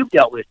know that you've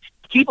dealt with,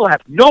 people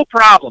have no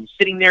problem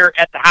sitting there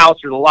at the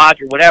house or the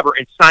lodge or whatever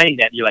and signing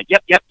that. And you're like,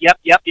 yep.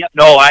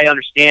 No, I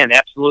understand.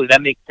 Absolutely.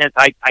 That makes sense.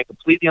 I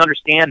completely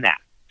understand that.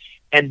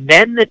 And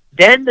then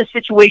the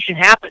situation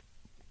happens.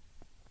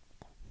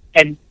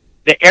 And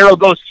the arrow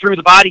goes through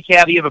the body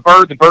cavity of a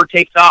bird, the bird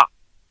takes off.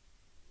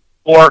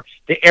 Or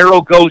the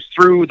arrow goes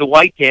through the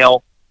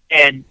whitetail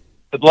and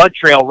the blood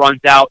trail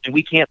runs out and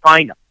we can't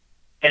find them.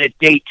 And it's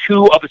day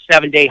 2 of a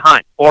 7-day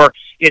hunt. Or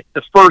it's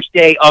the first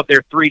day of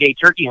their 3-day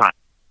turkey hunt.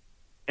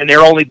 And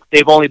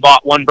they've only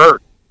bought 1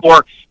 bird.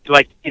 Or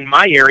like in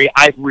my area,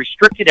 I've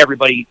restricted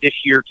everybody this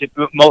year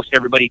most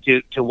everybody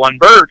to 1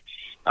 bird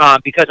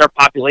because our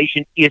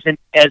population isn't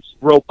as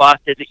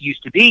robust as it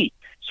used to be.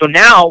 So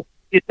now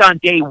it's on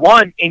day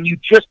one, and you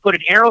just put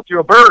an arrow through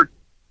a bird,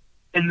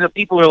 and the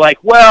people are like,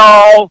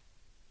 well,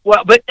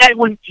 but that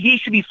one, he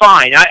should be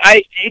fine.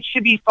 It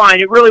should be fine.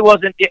 It really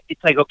wasn't.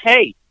 It's like,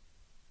 okay,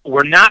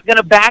 we're not going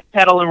to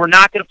backpedal, and we're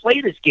not going to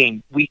play this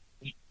game.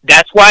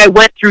 That's why I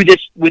went through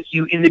this with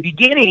you in the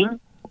beginning,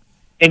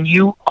 and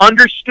you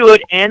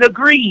understood and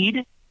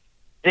agreed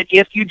that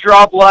if you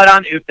draw blood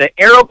if the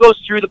arrow goes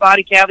through the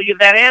body cavity of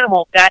that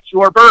animal, that's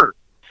your bird.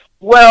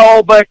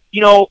 Well, but,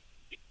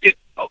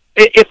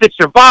 if it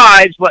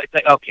survives, it's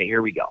like, okay,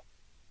 here we go.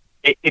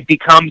 It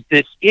becomes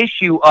this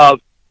issue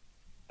of,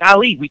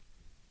 golly,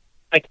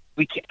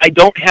 I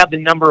don't have the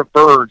number of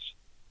birds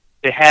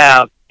to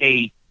have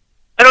a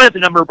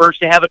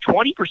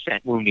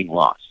 20% wounding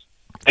loss.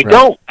 I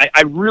don't.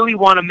 I really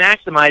want to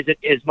maximize it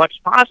as much as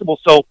possible.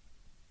 So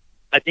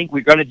I think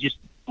we're going to just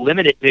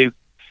limit it to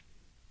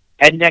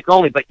head and neck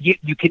only. But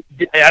you can.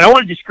 I don't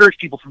want to discourage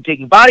people from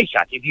taking body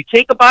shots. If you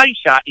take a body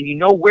shot and you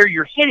know where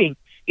you're hitting,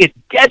 it's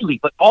deadly.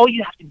 But all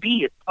you have to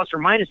be is plus or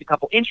minus a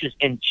couple inches.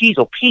 And geez,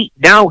 oh Pete,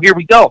 now here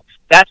we go.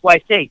 That's why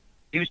I say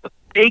use the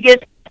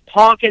biggest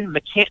honking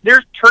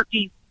There's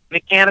turkey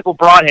mechanical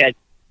broadheads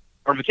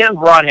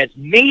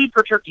made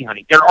for turkey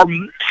hunting. There are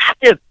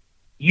massive.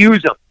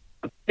 Use them.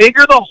 The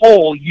bigger the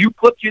hole you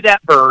put through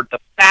that bird, the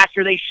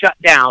faster they shut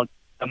down,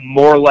 the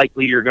more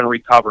likely you're going to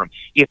recover them.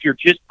 If you're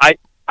just,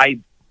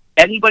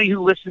 anybody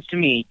who listens to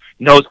me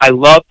knows I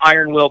love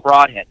iron will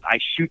broadheads. I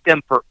shoot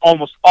them for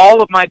almost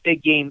all of my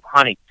big game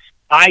hunting.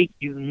 I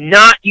do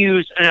not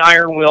use an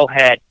iron will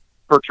head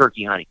for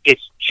turkey hunting.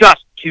 It's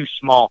just too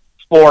small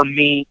for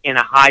me in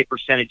a high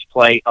percentage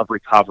play of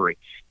recovery.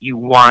 You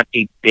want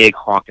a big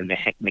honking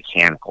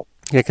mechanical.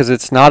 Yeah, because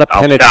it's not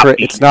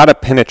a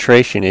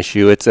penetration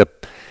issue. It's a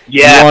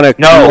you want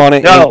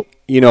to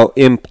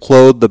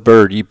implode the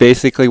bird. You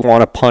basically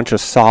want to punch a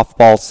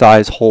softball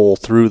size hole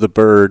through the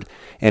bird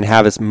and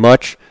have as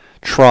much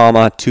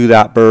trauma to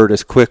that bird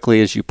as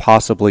quickly as you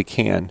possibly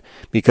can.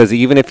 Because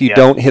even if you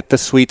don't hit the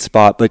sweet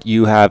spot, but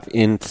you have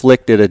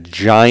inflicted a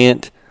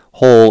giant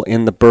hole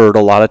in the bird,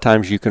 a lot of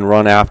times you can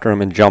run after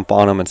them and jump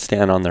on them and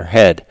stand on their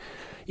head.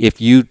 If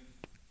you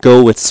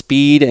go with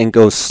speed and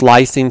go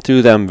slicing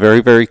through them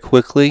very, very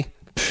quickly,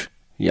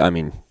 you're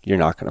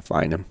not going to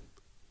find them.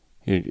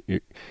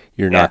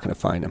 You're not going to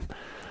find them.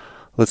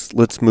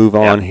 Let's move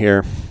on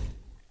here.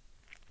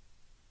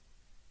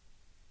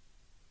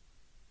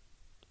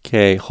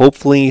 Okay,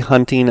 hopefully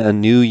hunting a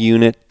new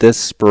unit this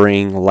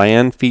spring.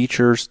 Land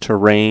features,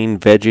 terrain,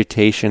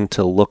 vegetation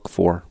to look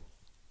for.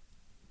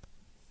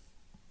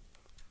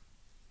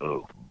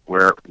 Oh,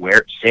 where?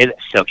 Say that.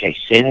 Okay,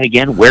 say that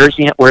again. Where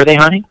are they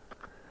hunting?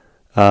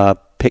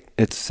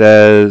 It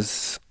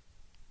says,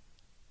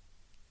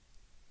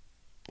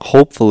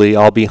 hopefully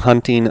I'll be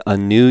hunting a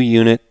new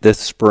unit this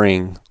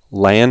spring.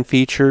 Land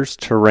features,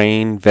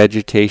 terrain,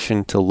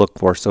 vegetation to look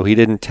for. So he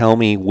didn't tell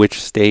me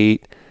which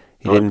state.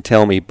 He didn't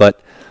tell me, but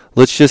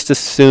let's just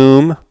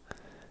assume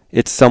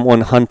it's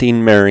someone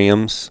hunting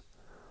Merriam's.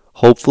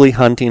 Hopefully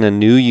hunting a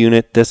new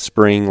unit this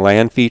spring.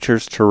 Land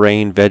features,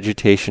 terrain,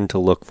 vegetation to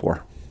look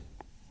for.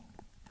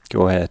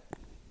 Go ahead.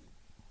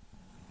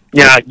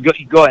 Yeah,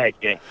 go ahead,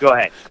 Jay. Go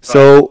ahead.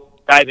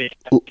 Dive in.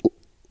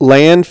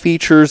 Land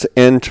features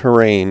and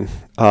terrain.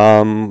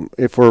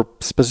 If we're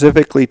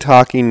specifically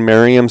talking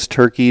Merriam's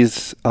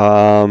turkeys,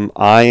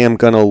 I am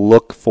going to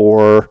look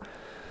for,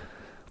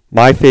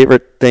 my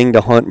favorite thing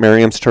to hunt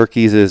Merriam's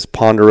turkeys is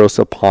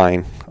ponderosa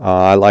pine.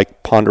 I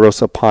like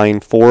ponderosa pine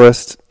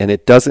forests, and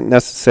it doesn't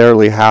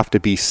necessarily have to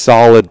be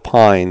solid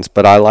pines,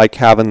 but I like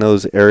having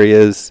those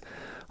areas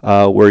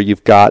where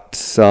you've got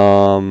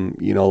some,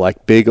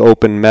 like big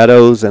open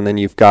meadows, and then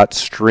you've got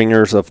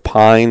stringers of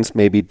pines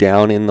maybe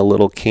down in the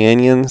little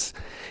canyons.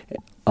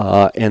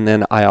 And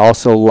then I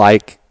also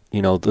like,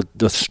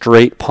 the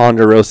straight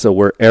ponderosa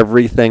where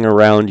everything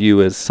around you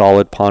is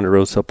solid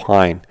ponderosa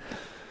pine.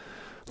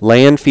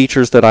 Land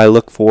features that I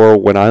look for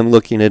when I'm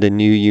looking at a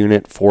new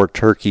unit for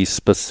turkeys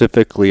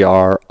specifically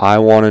are, I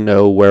want to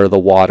know where the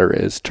water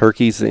is.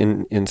 Turkeys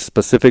in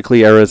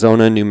specifically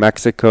Arizona, New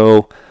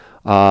Mexico,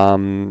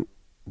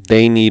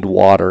 they need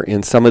water.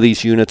 In some of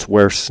these units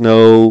where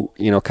snow,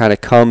 kind of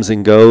comes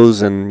and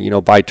goes,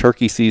 and, by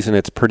turkey season,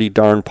 it's pretty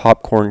darn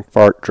popcorn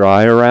fart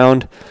dry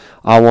around.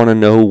 I want to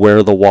know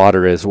where the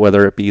water is,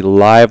 whether it be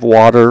live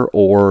water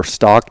or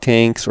stock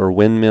tanks or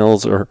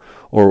windmills or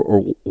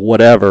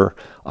whatever.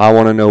 I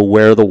want to know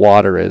where the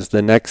water is.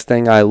 The next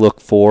thing I look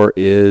for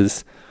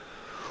is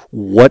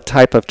what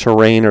type of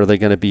terrain are they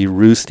going to be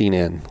roosting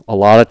in. A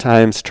lot of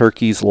times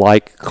turkeys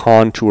like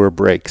contour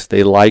breaks.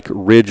 They like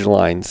ridge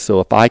lines.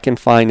 So if I can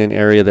find an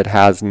area that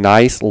has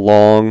nice,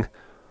 long,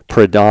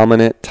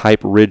 predominant type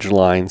ridge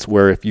lines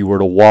where if you were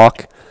to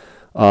walk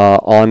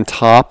on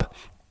top,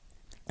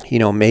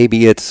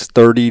 maybe it's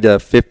 30 to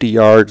 50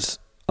 yards,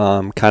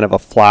 kind of a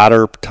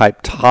flatter type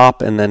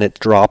top, and then it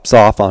drops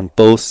off on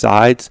both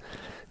sides.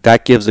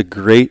 That gives a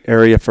great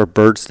area for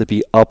birds to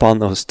be up on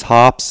those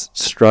tops,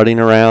 strutting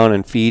around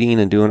and feeding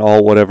and doing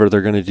whatever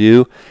they're going to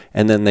do.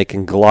 And then they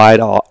can glide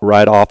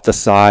right off the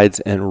sides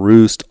and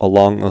roost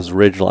along those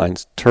ridge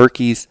lines.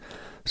 Turkeys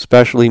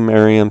especially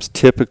Merriam's,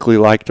 typically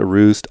like to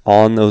roost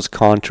on those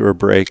contour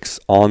breaks,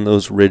 on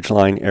those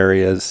ridgeline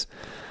areas.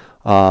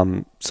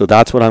 So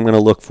that's what I'm going to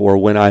look for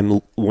when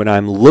I'm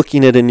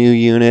looking at a new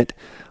unit.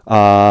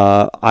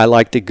 I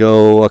like to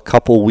go a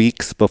couple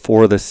weeks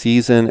before the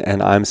season,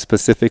 and I'm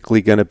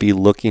specifically going to be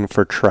looking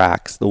for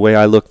tracks. The way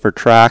I look for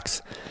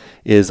tracks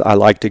is I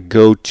like to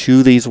go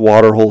to these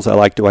water holes. I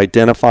like to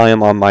identify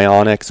them on my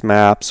onX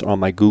maps, on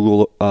my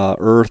Google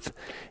Earth,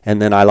 and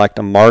then I like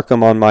to mark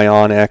them on my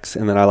onX,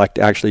 and then I like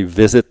to actually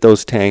visit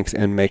those tanks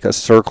and make a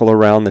circle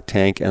around the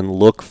tank and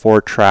look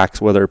for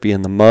tracks, whether it be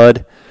in the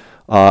mud,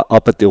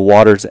 up at the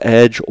water's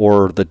edge,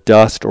 or the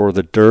dust or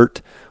the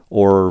dirt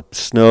or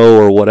snow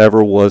or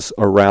whatever was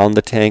around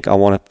the tank. I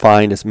want to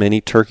find as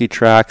many turkey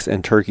tracks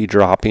and turkey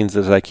droppings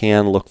as I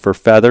can, look for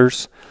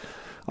feathers.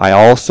 I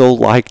also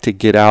like to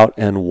get out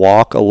and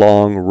walk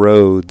along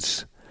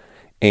roads,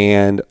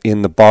 and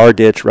in the bar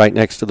ditch right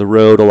next to the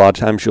road, a lot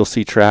of times you'll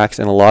see tracks,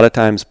 and a lot of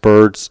times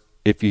birds,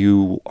 if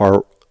you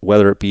are,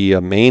 whether it be a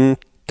main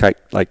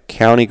like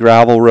county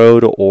gravel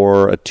road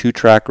or a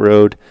 2-track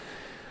road,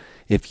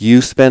 if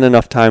you spend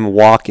enough time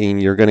walking,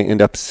 you're going to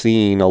end up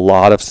seeing a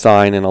lot of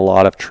sign and a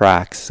lot of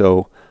tracks.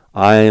 So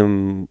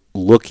I'm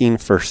looking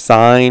for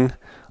sign.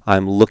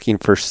 I'm looking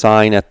for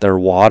sign at their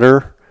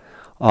water.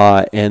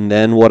 And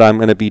then what I'm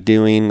going to be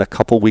doing a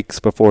couple weeks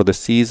before the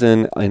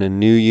season in a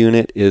new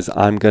unit is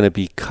I'm going to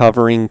be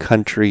covering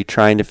country,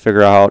 trying to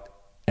figure out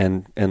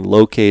and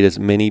locate as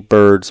many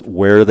birds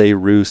where they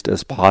roost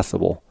as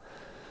possible.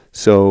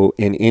 So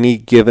in any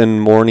given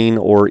morning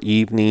or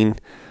evening,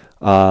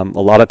 a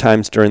lot of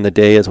times during the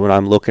day is when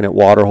I'm looking at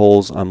water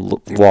holes, I'm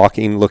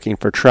walking, looking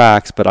for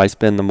tracks, but I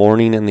spend the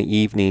morning and the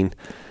evening,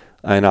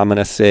 and I'm going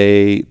to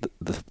say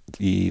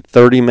the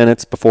 30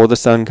 minutes before the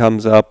sun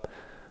comes up,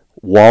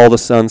 while the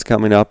sun's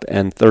coming up,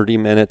 and 30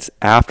 minutes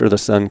after the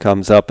sun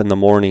comes up in the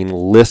morning,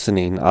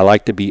 listening. I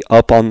like to be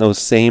up on those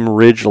same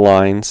ridge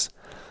lines,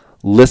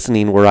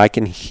 listening where I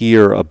can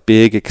hear a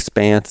big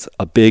expanse,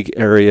 a big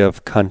area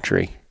of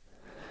country.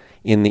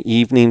 In the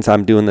evenings,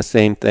 I'm doing the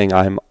same thing.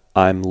 I'm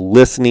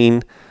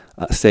listening,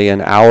 say an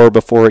hour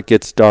before it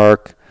gets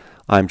dark.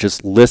 I'm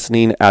just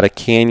listening at a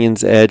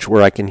canyon's edge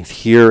where I can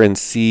hear and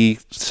see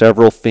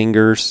several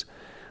fingers,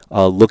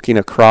 looking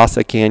across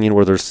a canyon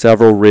where there's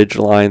several ridge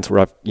lines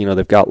where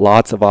they've got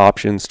lots of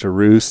options to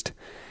roost.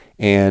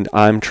 And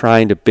I'm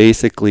trying to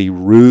basically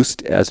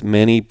roost as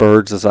many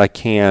birds as I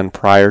can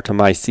prior to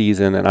my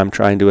season, and I'm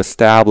trying to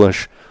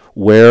establish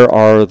where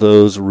are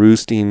those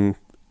roosting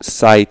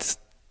sites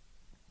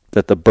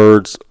that the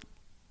birds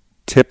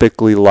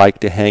typically like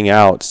to hang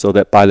out, so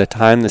that by the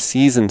time the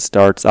season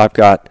starts, I've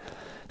got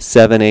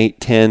 7, 8,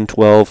 10,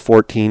 12,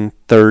 14,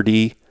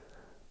 30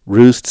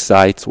 roost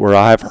sites where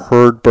I've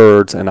heard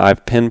birds and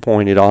I've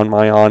pinpointed on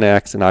my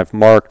onX and I've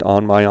marked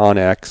on my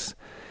onX.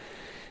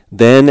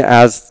 Then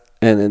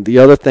and the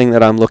other thing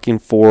that I'm looking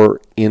for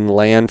in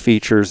land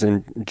features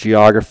and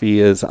geography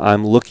is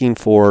I'm looking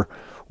for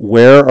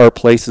where are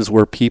places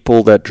where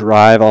people that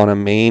drive on a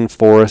main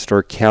forest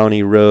or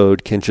county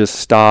road can just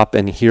stop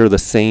and hear the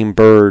same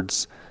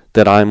birds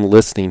that I'm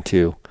listening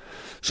to.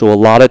 So a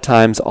lot of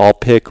times I'll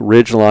pick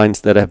ridge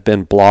lines that have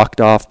been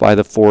blocked off by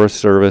the Forest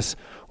Service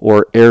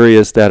or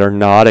areas that are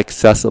not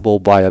accessible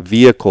by a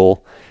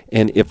vehicle.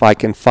 And if I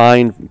can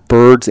find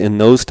birds in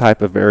those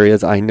type of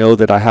areas, I know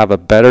that I have a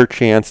better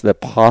chance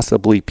that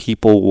possibly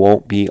people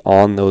won't be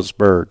on those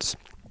birds.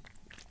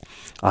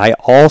 I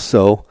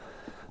also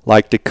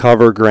like to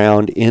cover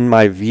ground in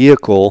my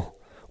vehicle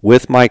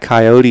with my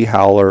coyote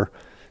howler,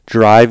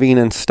 driving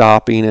and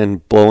stopping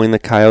and blowing the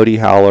coyote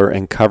howler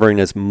and covering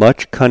as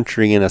much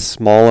country in a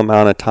small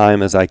amount of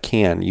time as I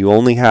can. You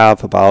only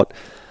have about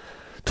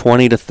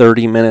 20 to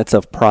 30 minutes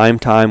of prime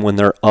time when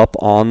they're up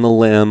on the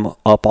limb,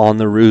 up on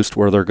the roost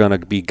where they're going to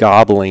be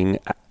gobbling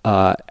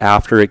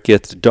after it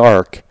gets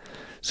dark.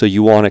 So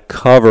you want to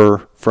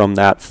cover from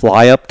that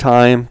fly-up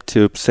time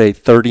to, say,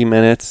 30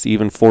 minutes,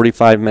 even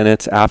 45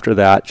 minutes after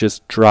that,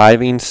 just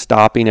driving,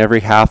 stopping every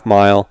half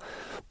mile,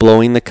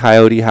 blowing the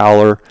coyote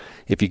howler.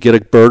 If you get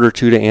a bird or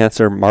two to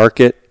answer, mark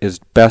it as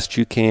best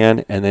you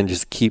can, and then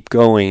just keep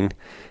going.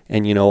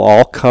 And,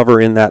 I'll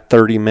cover in that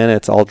 30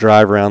 minutes, I'll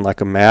drive around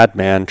like a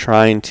madman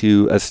trying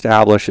to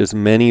establish as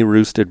many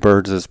roosted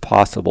birds as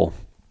possible.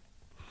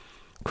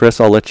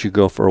 Chris, I'll let you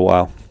go for a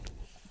while.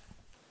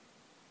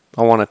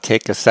 I want to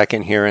take a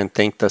second here and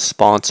thank the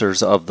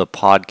sponsors of the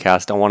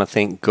podcast. I want to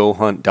thank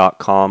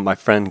GoHunt.com, my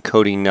friend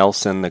Cody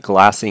Nelson, the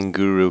glassing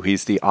guru.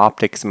 He's the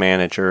optics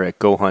manager at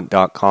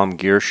GoHunt.com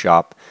Gear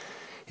Shop.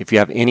 If you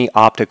have any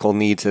optical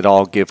needs at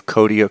all, give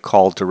Cody a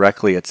call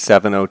directly at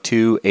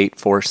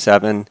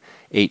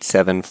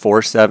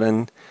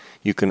 702-847-8747.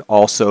 You can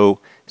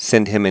also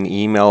send him an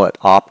email at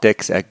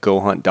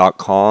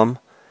optics@gohunt.com.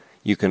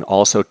 You can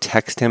also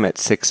text him at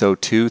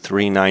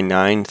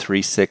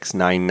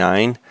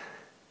 602-399-3699.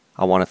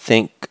 I want to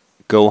thank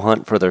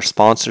GoHunt for their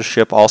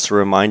sponsorship. Also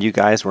remind you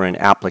guys we're in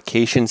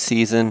application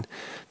season.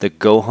 The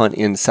GoHunt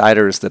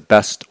Insider is the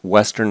best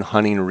Western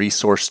hunting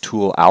resource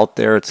tool out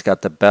there. It's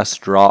got the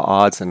best draw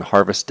odds and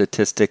harvest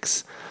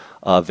statistics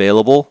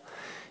available.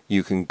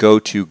 You can go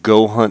to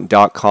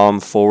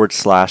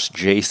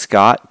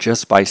gohunt.com/JScott.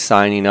 Just by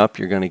signing up,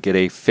 you're going to get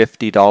a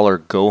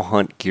 $50 Go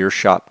Hunt Gear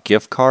Shop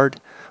gift card.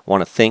 I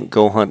want to thank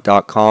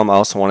gohunt.com. I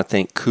also want to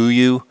thank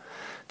KUIU.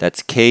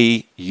 That's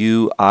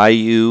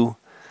KUIU.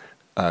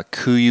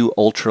 KUIU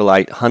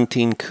Ultralight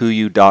Hunting,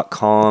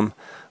 KUIU.com.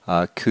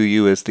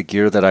 KUIU is the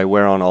gear that I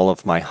wear on all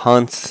of my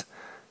hunts.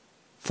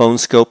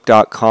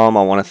 Phonescope.com,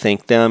 I want to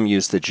thank them.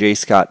 Use the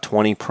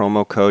JScott20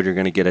 promo code. You're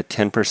going to get a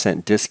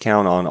 10%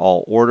 discount on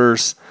all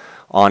orders.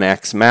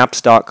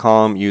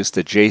 OnXMaps.com, use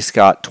the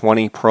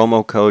JScott20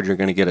 promo code. You're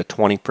going to get a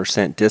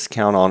 20%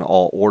 discount on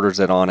all orders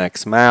at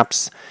OnX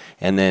Maps.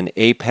 And then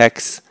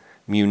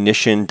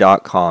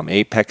ApexMunition.com.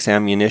 Apex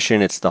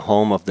Ammunition, it's the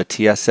home of the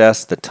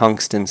TSS, the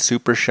Tungsten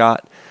Super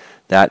Shot.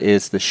 That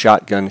is the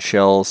shotgun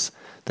shells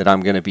that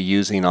I'm going to be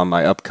using on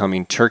my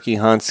upcoming turkey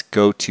hunts.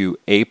 Go to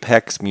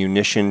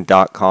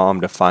apexmunition.com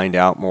to find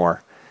out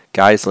more.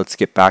 Guys, let's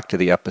get back to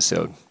the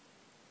episode.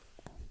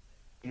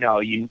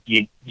 No, you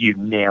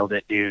nailed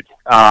it, dude.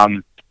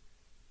 And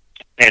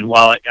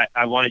while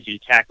I wanted you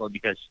to tackle it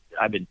because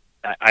I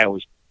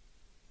always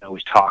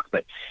talk,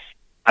 but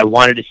I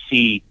wanted to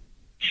see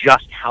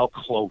just how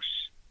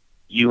close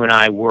you and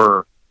I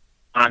were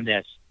on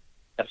this.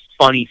 The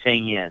funny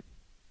thing is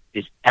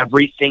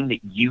everything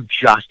that you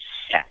just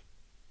said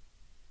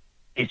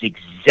is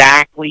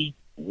exactly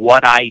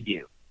what I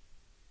do.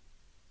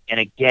 And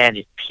again,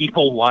 if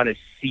people want to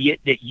see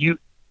it, if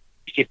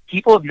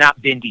people have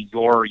not been to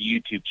your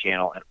YouTube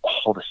channel and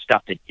all the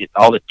stuff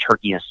all the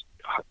turkey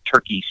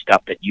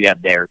stuff that you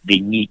have there, they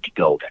need to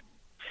go there.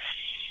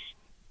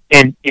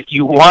 And if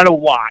you want to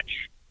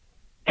watch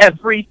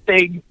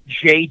everything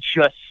Jay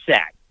just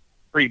said,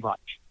 pretty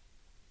much,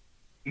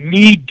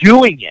 me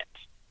doing it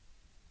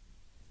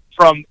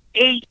from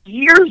 8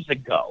 years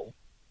ago,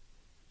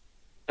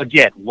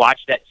 again,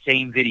 watch that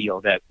same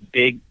video, that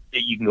you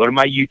can go to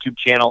my YouTube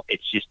channel.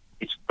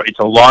 It's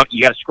a long,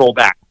 you got to scroll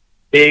back.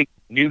 Big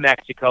New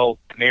Mexico,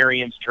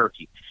 Marion's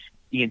turkey.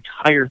 The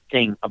entire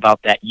thing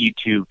about that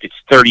YouTube, it's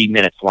 30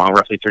 minutes long,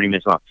 roughly 30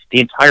 minutes long.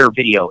 The entire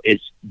video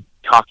is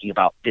talking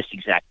about this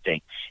exact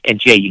thing. And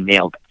Jay, you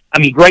nailed it. I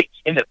mean, right.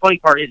 And the funny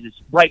part is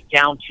right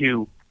down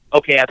to,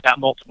 okay, I've got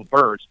multiple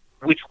birds.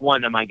 Which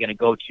one am I going to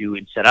go to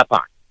and set up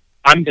on?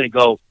 I'm going to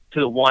go to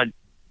the one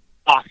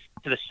off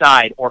to the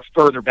side or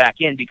further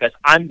back in because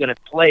I'm going to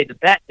play the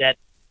bet that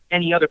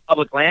any other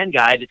public land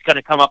guy that's going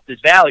to come up this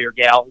valley or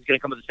gal who's going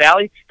to come up this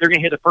valley, they're going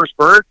to hear the first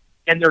bird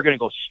and they're going to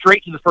go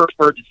straight to the first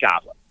bird that's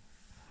gobbling.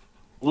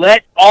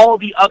 Let all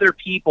the other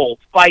people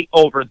fight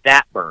over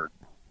that bird.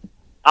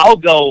 I'll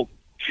go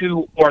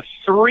 2 or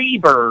 3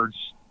 birds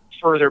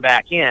further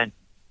back in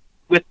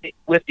with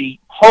the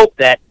hope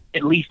that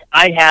at least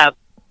I have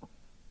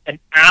an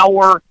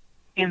hour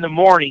in the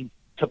morning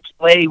to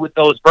play with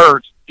those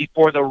birds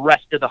before the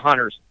rest of the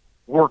hunters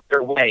work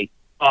their way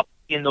up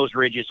in those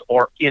ridges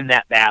or in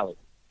that valley.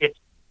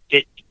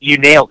 You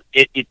nailed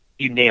it.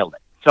 You nailed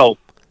it. So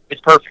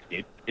it's perfect,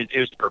 dude. It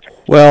was perfect.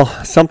 Well,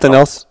 something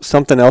else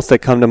that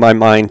come to my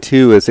mind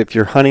too is if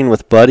you're hunting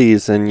with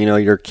buddies and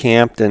you're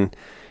camped and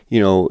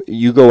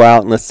you go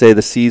out and let's say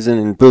the season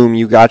and boom,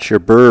 you got your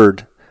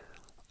bird.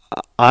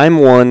 I'm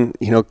one,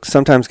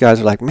 sometimes guys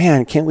are like,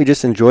 man, can't we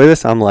just enjoy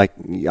this? I'm like,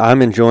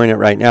 I'm enjoying it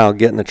right now.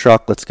 Get in the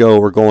truck. Let's go.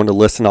 We're going to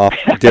listen off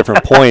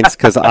different points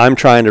because I'm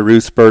trying to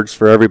roost birds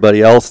for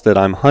everybody else that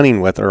I'm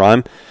hunting with, or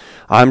I'm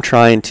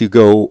trying to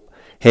go,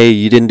 hey,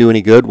 you didn't do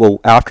any good.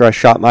 Well, after I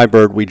shot my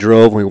bird, we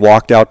drove, we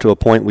walked out to a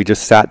point. We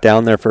just sat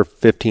down there for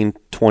 15,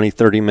 20,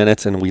 30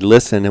 minutes and we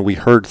listened and we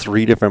heard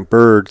 3 different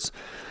birds.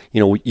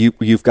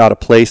 You've got a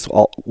place.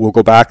 We'll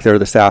go back there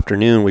this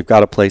afternoon. We've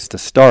got a place to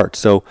start.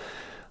 So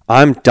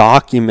I'm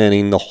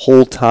documenting the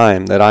whole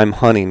time that I'm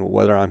hunting,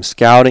 whether I'm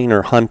scouting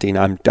or hunting,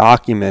 I'm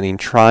documenting,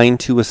 trying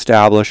to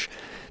establish,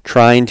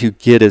 trying to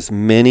get as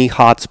many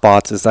hot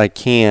spots as I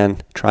can,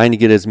 trying to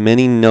get as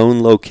many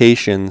known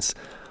locations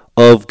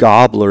of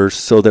gobblers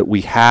so that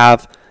we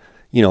have,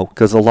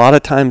 because a lot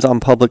of times on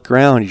public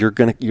ground,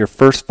 your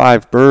first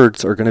 5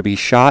 birds are going to be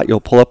shot.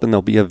 You'll pull up and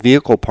there'll be a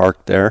vehicle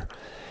parked there,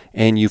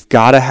 and you've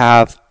got to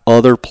have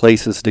other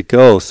places to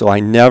go. So I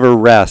never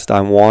rest.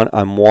 I'm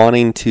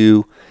wanting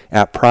to.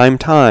 At prime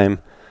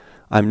time,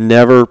 I'm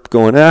never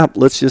going,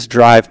 let's just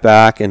drive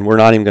back and we're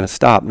not even going to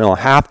stop. No,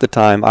 half the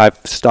time I've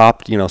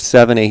stopped,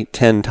 7, 8,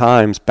 10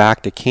 times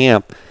back to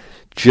camp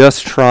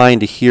just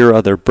trying to hear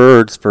other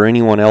birds for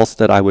anyone else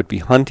that I would be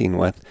hunting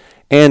with.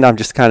 And I'm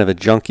just kind of a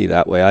junkie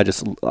that way.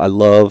 I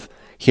love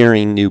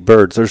hearing new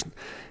birds.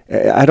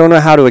 I don't know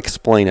how to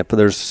explain it, but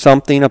there's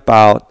something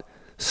about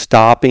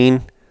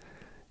stopping,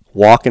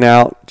 walking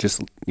out,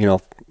 just,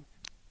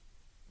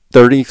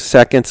 30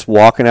 seconds,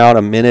 walking out,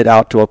 a minute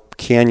out to a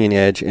canyon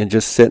edge and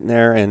just sitting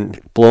there and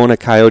blowing a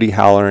coyote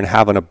howler and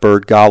having a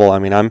bird gobble. I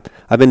mean,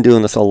 I've been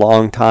doing this a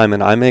long time,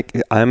 and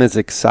I'm as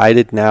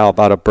excited now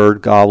about a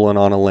bird gobbling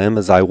on a limb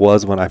as I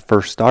was when I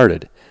first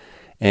started.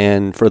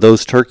 And for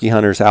those turkey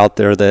hunters out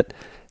there that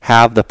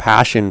have the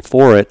passion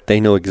for it,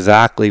 they know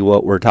exactly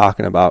what we're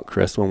talking about,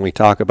 Chris, when we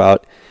talk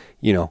about,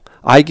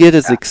 I get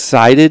as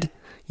excited,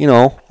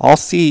 I'll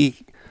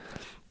see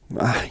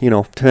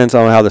depends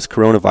on how this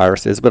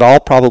coronavirus is, but I'll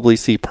probably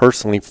see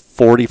personally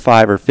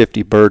 45 or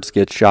 50 birds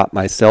get shot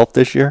myself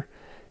this year.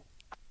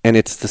 And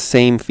it's the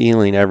same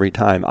feeling every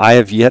time. I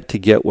have yet to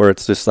get where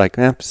it's just like,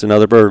 it's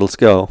another bird, let's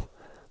go.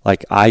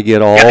 Like, I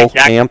get all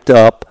amped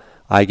up.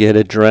 I get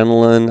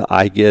adrenaline.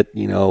 I get,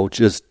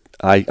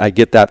 I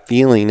get that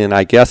feeling. And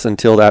I guess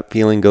until that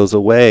feeling goes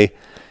away,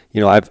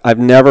 I've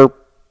never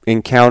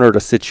encountered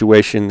a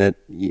situation that,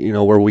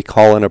 where we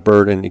call in a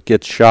bird and it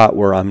gets shot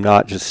where I'm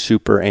not just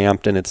super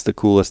amped and it's the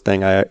coolest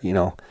thing.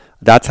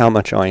 That's how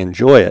much I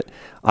enjoy it.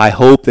 I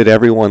hope that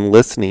everyone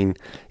listening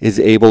is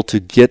able to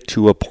get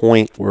to a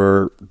point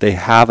where they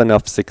have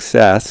enough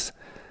success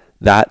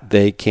that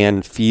they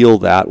can feel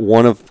that.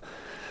 One of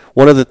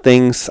the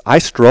things I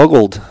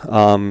struggled,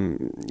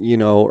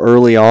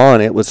 early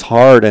on, it was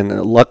hard,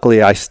 and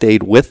luckily I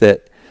stayed with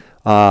it.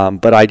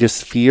 But I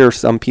just fear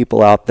some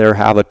people out there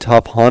have a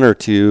tough hunt or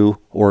 2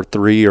 or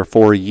 3 or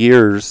 4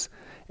 years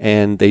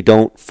and they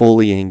don't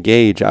fully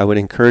engage. I would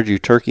encourage you,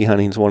 turkey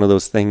hunting is one of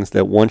those things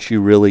that once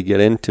you really get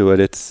into it,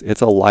 it's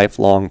a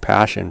lifelong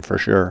passion for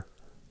sure.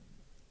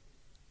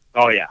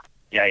 Oh, yeah.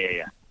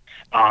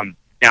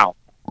 Now,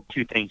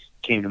 2 things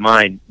came to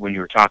mind when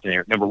you were talking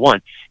there. Number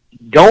 1,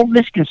 don't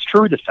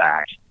misconstrue the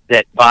fact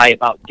that by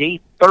about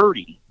day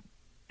 30,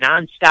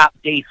 nonstop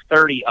day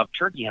 30 of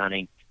turkey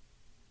hunting,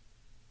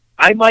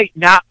 I might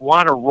not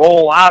want to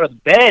roll out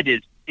of bed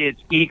as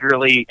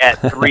eagerly at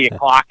 3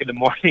 o'clock in the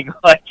morning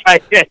like I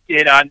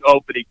did on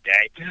opening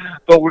day.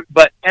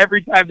 But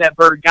every time that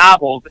bird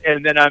gobbles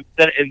and then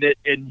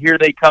and here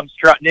they come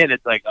strutting in,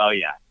 it's like, oh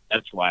yeah,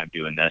 that's why I'm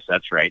doing this.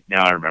 That's right.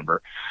 Now I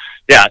remember.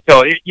 Yeah.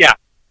 So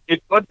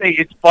it's one thing.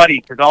 It's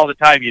funny because all the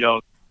time,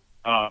 your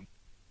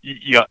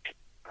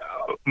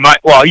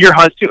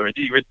hunts too,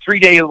 your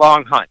 3-day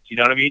long hunts. You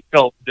know what I mean?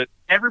 So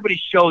everybody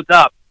shows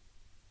up.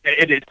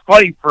 And it's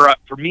funny for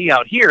me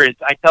out here is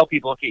I tell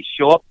people, okay,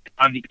 show up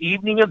on the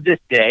evening of this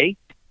day,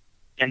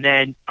 and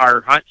then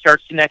our hunt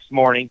starts the next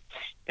morning,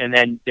 and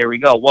then there we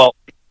go. Well,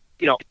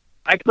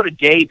 I put a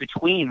day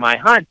between my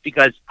hunts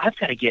because I've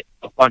got to get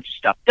a bunch of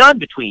stuff done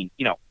between,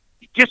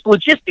 just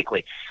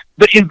logistically.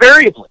 But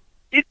invariably,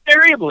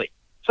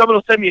 someone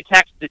will send me a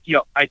text that,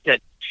 I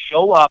said,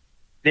 show up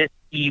this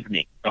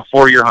evening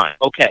before your hunt.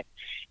 Okay,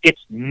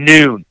 it's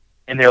noon,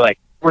 and they're like,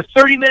 we're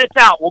 30 minutes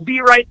out. We'll be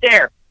right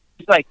there.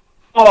 It's like,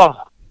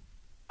 oh,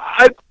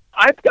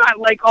 I've got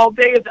like all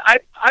day.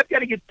 I've got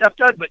to get stuff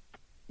done, but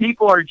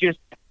people are just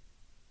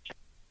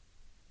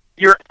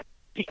our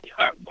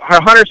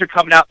hunters are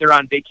coming out. They're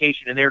on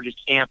vacation and they're just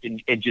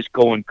amped and just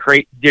going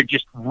crazy. They're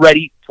just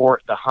ready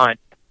for the hunt,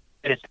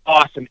 and it's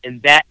awesome.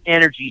 And that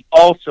energy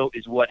also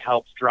is what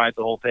helps drive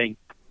the whole thing.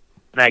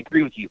 And I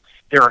agree with you.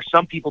 There are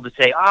some people that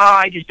say,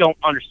 I just don't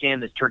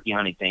understand this turkey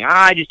hunting thing.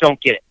 I just don't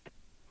get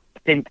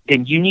it.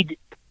 Then you need to,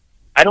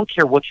 I don't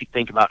care what you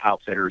think about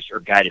outfitters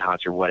or guided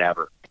hunts or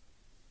whatever.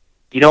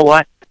 You know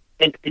what?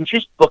 And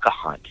just book a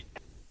hunt.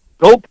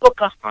 Go book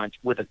a hunt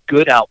with a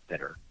good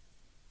outfitter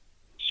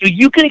so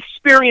you can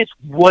experience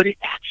what it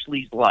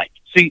actually is like.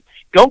 So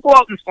don't go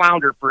out and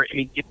flounder for it. I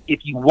mean,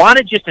 if you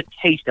wanted just a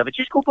taste of it,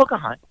 just go book a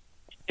hunt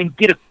and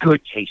get a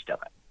good taste of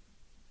it.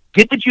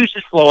 Get the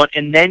juices flowing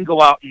and then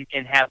go out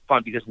and have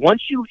fun, because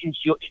once you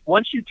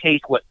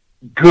taste what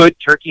good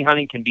turkey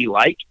hunting can be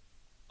like,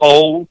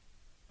 oh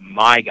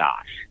my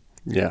gosh.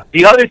 Yeah.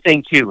 The other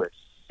thing too is,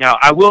 now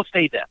I will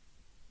say this.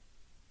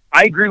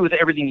 I agree with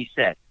everything you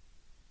said.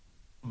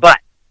 But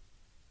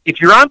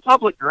if you're on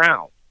public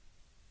ground,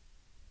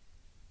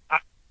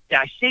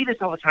 I say this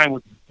all the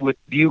time with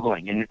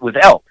bugling and with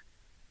elk.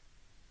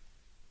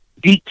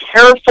 Be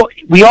careful.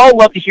 We all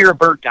love to hear a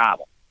bird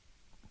gobble.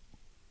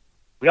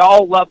 We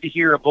all love to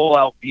hear a bull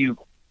elk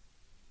bugle.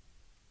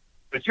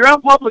 But if you're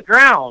on public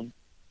ground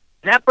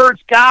and that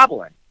bird's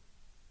gobbling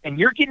and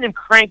you're getting him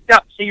cranked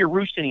up, say you're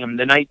roosting him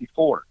the night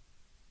before,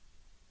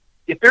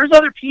 if there's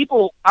other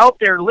people out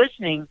there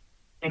listening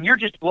and you're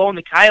just blowing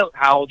the coyote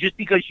howl just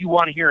because you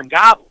want to hear him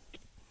gobble,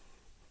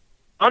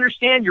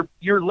 understand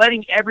you're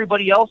letting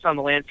everybody else on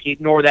the landscape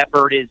know where that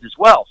bird is as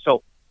well.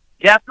 So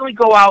definitely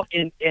go out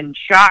and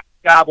shock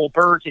gobble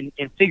birds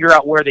and figure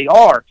out where they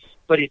are.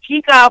 But if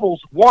he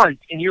gobbles once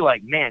and you're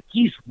like, man,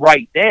 he's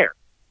right there,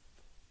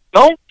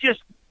 don't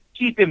just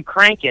keep him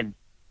cranking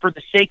for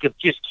the sake of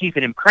just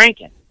keeping him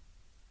cranking.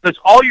 Because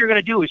all you're going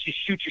to do is just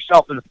shoot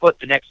yourself in the foot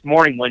the next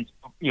morning when,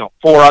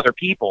 4 other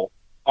people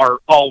are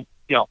all,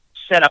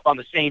 set up on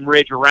the same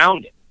ridge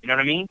around it. You know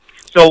what I mean?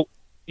 So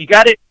you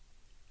got it.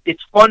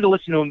 It's fun to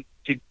listen to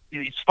them.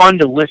 It's fun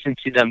to listen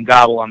to them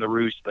gobble on the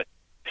roost. But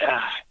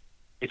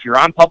if you're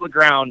on public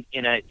ground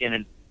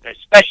in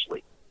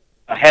especially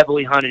a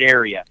heavily hunted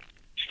area,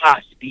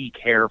 just be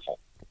careful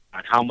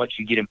on how much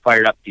you get him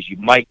fired up, because you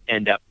might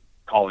end up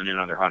calling in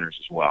other hunters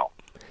as well.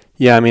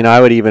 Yeah, I mean,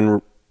 I would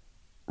even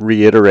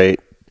reiterate,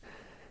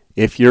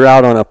 if you're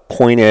out on a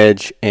point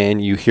edge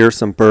and you hear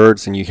some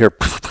birds and you hear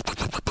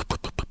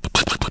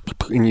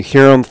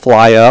them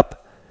fly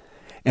up,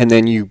 and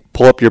then you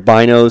pull up your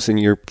binos and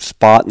you're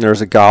spotting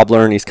there's a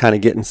gobbler and he's kind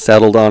of getting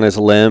settled on his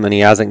limb and he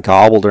hasn't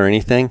gobbled or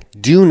anything,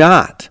 do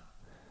not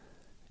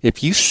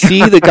If you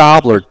see the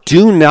gobbler,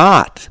 do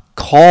not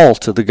call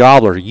to the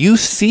gobbler. You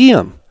see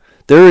him.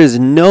 There is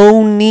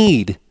no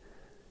need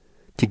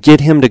to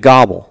get him to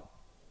gobble.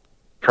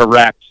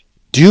 Correct.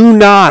 Do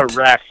not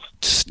Correct.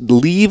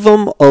 leave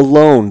him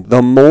alone.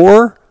 The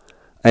more,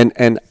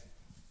 and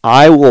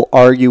I will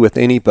argue with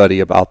anybody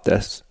about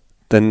this.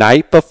 The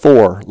night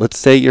before, let's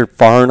say you're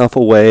far enough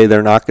away,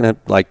 they're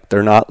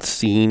not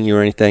seeing you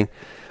or anything.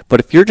 But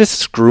if you're just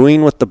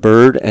screwing with the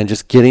bird and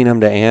just getting him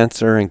to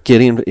answer and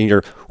getting him, and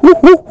you're whoo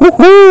whoo whoo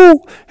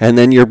whoo, and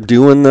then you're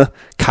doing the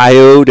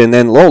coyote, and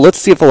then let's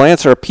see if he'll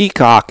answer a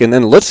peacock, and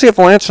then let's see if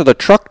he'll answer the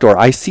truck door.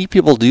 I see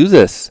people do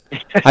this.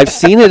 I've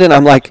seen it, and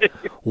I'm like,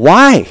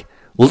 why?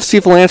 Let's see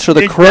if he'll answer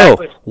the crow.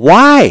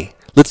 Why?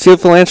 Let's see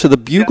if he'll answer the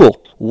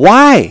bugle.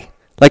 Why?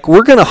 Like,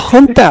 we're gonna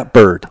hunt that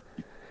bird.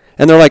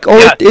 And they're like,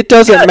 it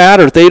doesn't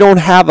matter. They don't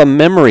have a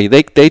memory.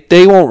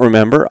 They won't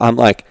remember. I'm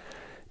like,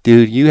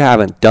 dude, you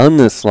haven't done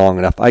this long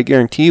enough. I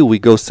guarantee you, we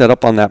go set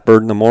up on that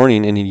bird in the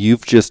morning, and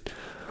you've just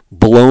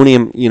blown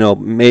him,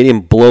 made him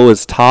blow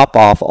his top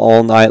off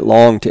all night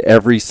long to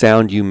every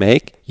sound you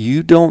make.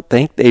 You don't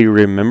think they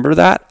remember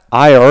that?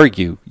 I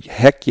argue,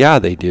 heck yeah,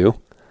 they do.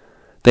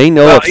 They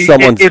know if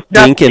someone's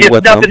thinking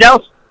with them. If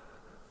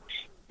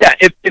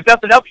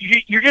nothing else,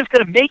 you're just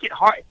going to make it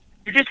hard.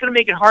 You're just going to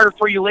make it harder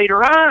for you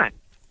later on.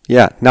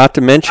 Yeah, not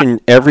to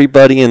mention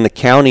everybody in the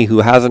county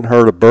who hasn't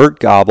heard a bird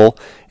gobble,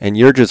 and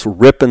you're just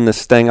ripping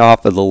this thing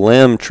off of the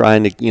limb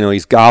trying to,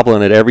 he's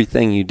gobbling at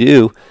everything you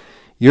do.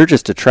 You're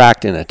just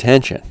attracting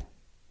attention.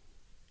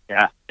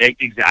 Yeah,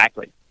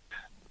 exactly.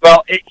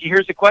 Well,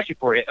 here's a question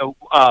for you.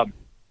 I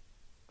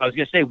was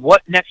going to say,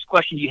 what next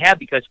question do you have?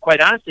 Because quite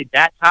honestly,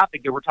 that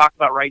topic that we're talking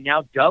about right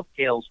now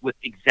dovetails with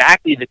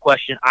exactly the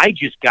question I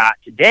just got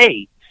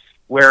today,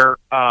 where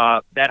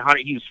that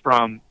hunter, he was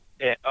from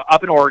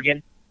up in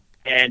Oregon,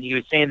 and he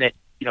was saying that,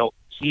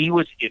 he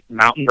was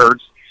mountain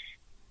birds.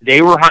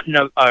 They were hunting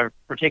a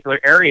particular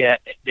area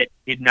that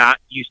did not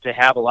used to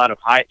have a lot of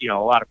a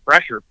lot of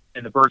pressure,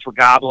 and the birds were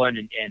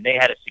gobbling, and they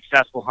had a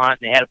successful hunt,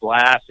 and they had a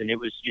blast, and it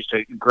was just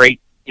a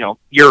great,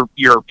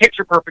 your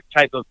picture perfect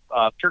type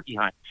of turkey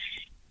hunt.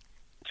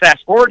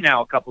 Fast forward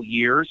now a couple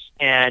years,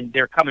 and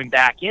they're coming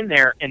back in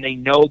there, and they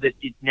know that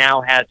it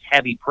now has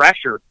heavy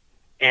pressure,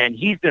 and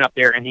he's been up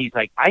there, and he's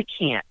like, I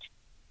can't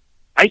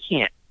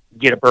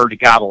get a bird to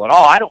gobble at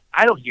all. I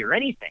don't hear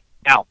anything.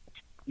 Now,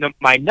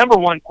 my number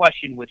one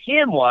question with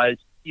him was,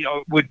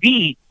 would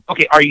be,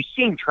 okay, are you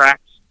seeing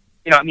tracks?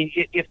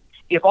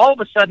 If all of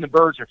a sudden the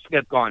birds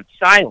have gone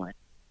silent,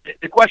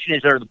 the question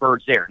is, are the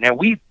birds there? Now,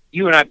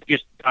 you and I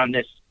just on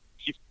this,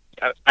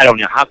 I don't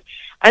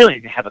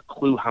even have a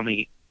clue how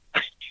many,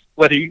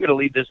 whether you're going to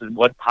leave this in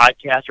one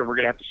podcast or we're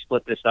going to have to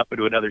split this up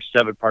into another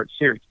 7-part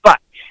series. But,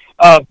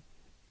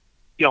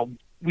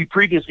 we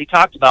previously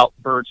talked about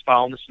birds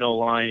following the snow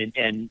line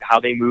and how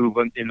they move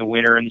in the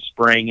winter and the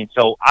spring. And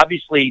so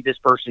obviously this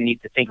person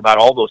needs to think about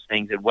all those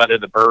things and whether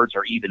the birds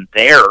are even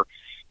there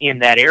in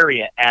that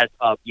area as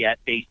of yet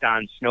based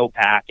on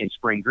snowpack and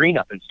spring green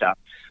up and stuff.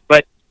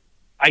 But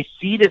I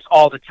see this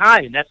all the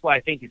time, and that's why I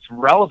think it's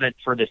relevant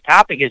for this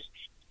topic is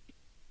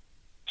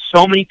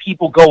so many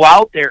people go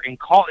out there and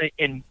call it,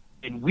 and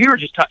we were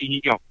just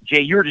talking,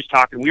 Jay, you were just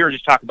talking, we were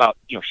just talking about,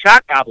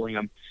 shot gobbling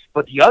them.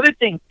 But the other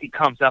thing that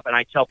comes up, and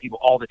I tell people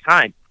all the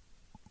time,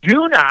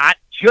 do not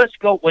just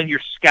go, when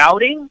you're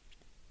scouting,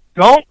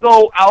 don't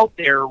go out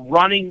there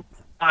running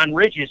on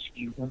ridges,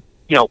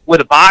 with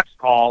a box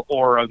call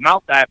or a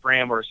mouth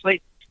diaphragm or a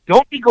slate.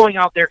 Don't be going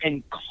out there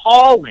and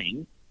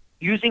calling,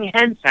 using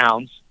hen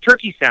sounds,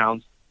 turkey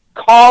sounds,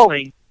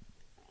 calling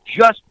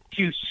just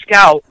to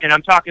scout. And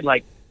I'm talking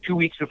like 2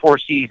 weeks before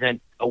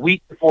season, a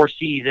week before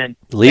season.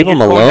 Leave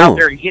them alone. Out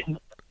there and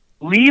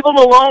leave them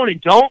alone, and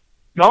don't.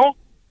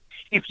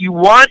 If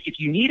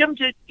you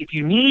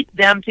need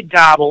them to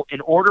gobble in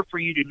order for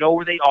you to know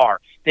where they are,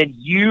 then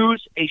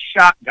use a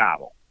shot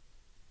gobble.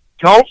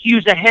 Don't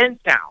use a hen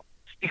sound,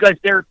 because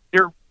they're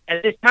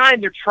at this time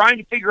they're trying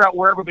to figure out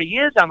where everybody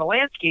is on the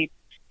landscape,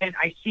 and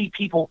I see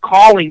people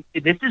calling.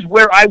 This is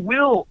where I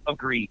will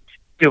agree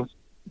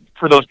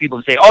for those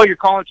people to say, "Oh, you're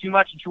calling too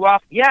much and too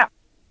often." Yeah,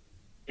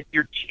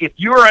 if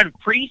you're in a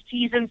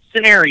preseason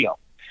scenario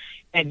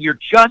and you're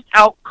just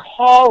out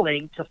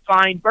calling to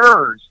find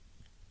birds,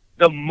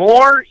 the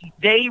more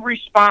they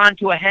respond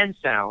to a hen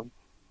sound,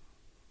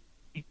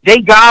 they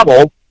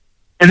gobble,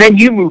 and then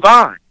you move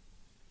on.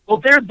 Well,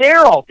 they're there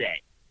all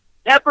day.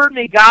 That bird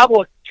may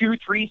gobble 2,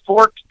 3,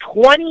 4,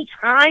 20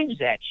 times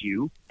at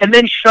you, and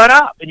then shut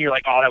up. And you're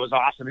like, oh, that was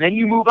awesome. And then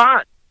you move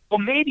on. Well,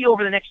 maybe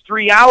over the next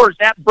 3 hours,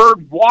 that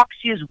bird walks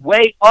his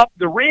way up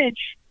the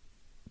ridge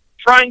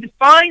trying to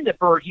find the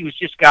bird he was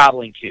just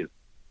gobbling to.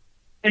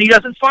 And he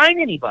doesn't find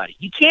anybody.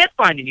 He can't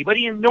find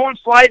anybody, and no one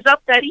flies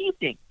up that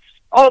evening.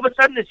 All of a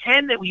sudden, this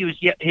hen that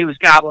he was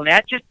gobbling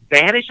at just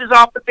vanishes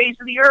off the face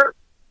of the earth.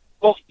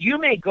 Well, you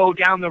may go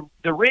down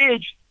the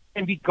ridge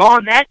and be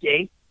gone that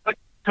day, but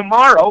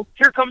tomorrow,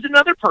 here comes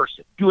another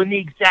person doing the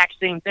exact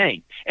same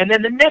thing. And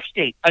then the next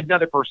day,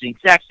 another person,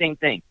 exact same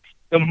thing.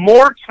 The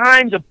more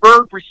times a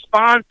bird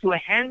responds to a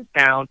hen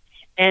sound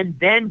and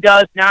then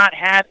does not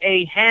have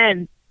a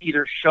hen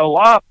either show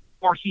up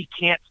or he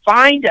can't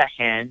find a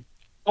hen,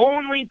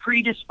 only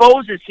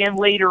predisposes him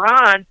later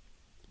on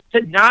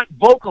to not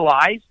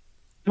vocalize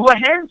to a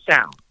hen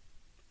sound.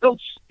 He'll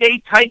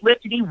stay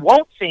tight-lipped and he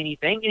won't say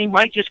anything, and he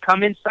might just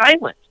come in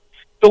silent.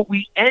 So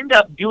we end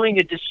up doing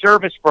a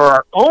disservice for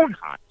our own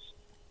hunts,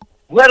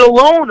 let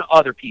alone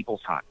other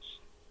people's hunts.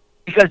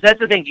 Because that's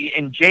the thing.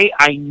 And Jay,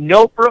 I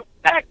know for a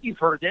fact you've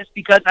heard this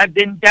because I've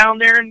been down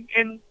there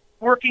and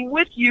working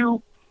with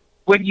you.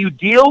 When you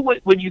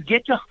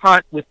get to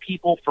hunt with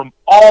people from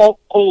all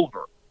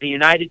over the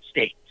United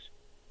States,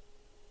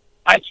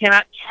 I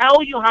cannot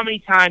tell you how many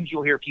times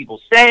you'll hear people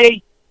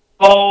say,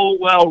 "Oh,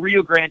 well,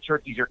 Rio Grande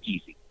turkeys are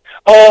easy.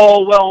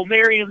 Oh, well,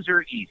 Merriam's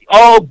are easy.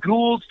 Oh,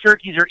 Gould's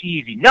turkeys are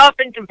easy.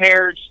 Nothing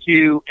compares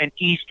to an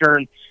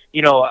eastern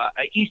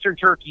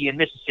turkey in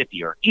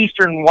Mississippi or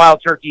eastern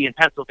wild turkey in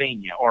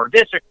Pennsylvania or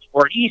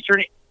or an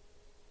eastern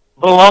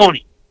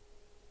baloney.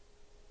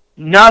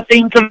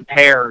 Nothing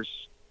compares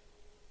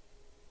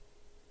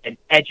an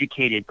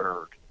educated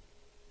bird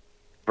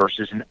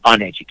versus an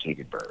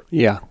uneducated bird.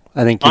 Yeah,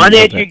 I think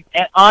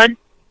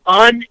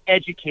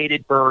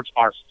uneducated birds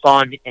are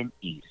fun and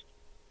easy.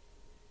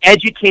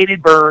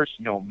 Educated birds,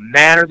 no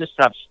matter the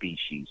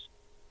subspecies,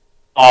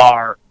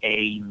 are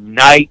a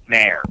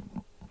nightmare.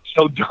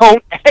 So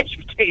don't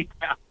educate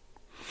them.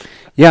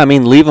 Yeah, I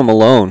mean, leave them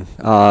alone.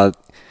 The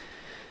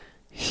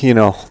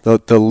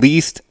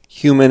least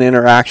human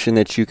interaction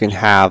that you can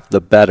have,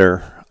 the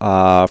better,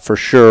 for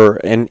sure.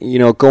 And,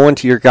 going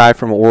to your guy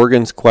from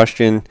Oregon's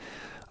question,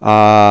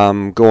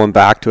 going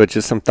back to it,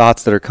 just some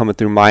thoughts that are coming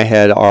through my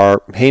head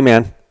are, hey,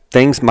 man,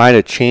 things might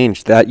have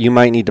changed. That you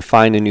might need to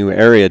find a new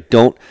area.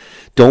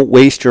 Don't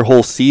waste your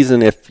whole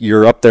season if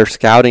you're up there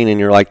scouting and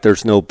you're like,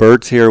 there's no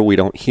birds here, we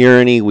don't hear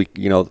any,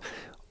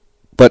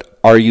 but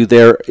are you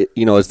there?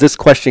 Is this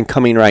question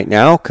coming right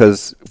now?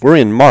 Because we're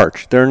in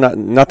March.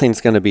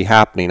 Nothing's going to be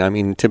happening. I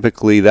mean,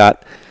 typically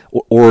that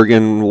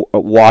Oregon,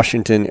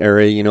 Washington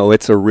area,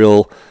 it's a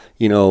real,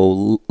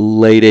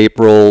 late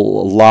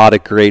April, a lot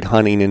of great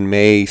hunting in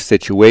May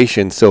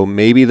situation. So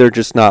maybe they're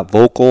just not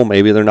vocal.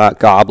 Maybe they're not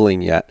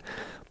gobbling yet.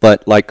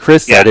 But like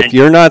Chris said, if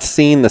you're not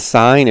seeing the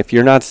sign, if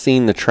you're not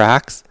seeing the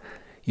tracks,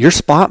 your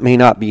spot may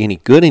not be any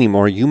good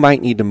anymore. You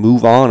might need to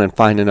move on and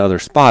find another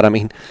spot. I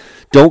mean,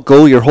 don't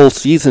go your whole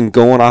season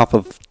going off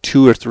of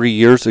 2 or 3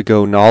 years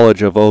ago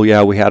knowledge of, oh,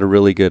 yeah, we had a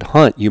really good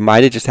hunt. You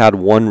might have just had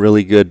one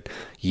really good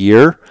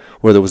year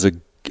where there was a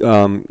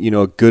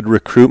good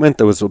recruitment.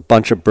 There was a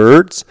bunch of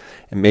birds,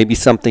 and maybe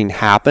something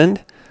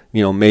happened.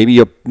 Maybe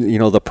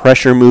the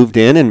pressure moved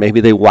in, and maybe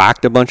they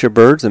whacked a bunch of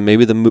birds, and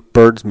maybe the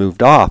birds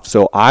moved off.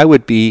 So I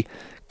would be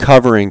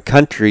covering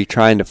country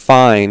trying to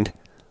find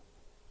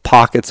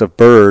pockets of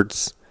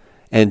birds,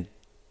 and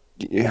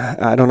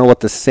I don't know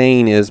what the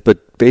saying is,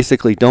 but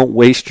basically don't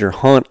waste your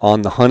hunt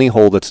on the honey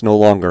hole that's no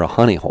longer a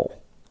honey hole.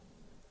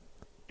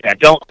 Yeah,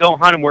 don't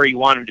hunt them where you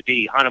want them to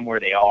be. Hunt them where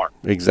they are.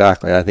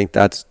 Exactly. I think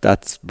that's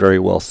very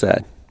well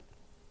said.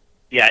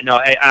 Yeah, no,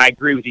 I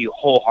agree with you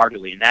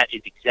wholeheartedly, and that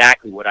is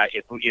exactly what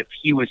if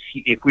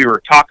we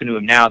were talking to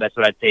him now, that's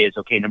what I'd say is,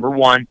 okay, number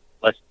one,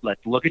 let's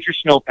look at your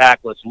snowpack,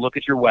 let's look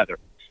at your weather.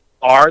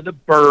 Are the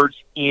birds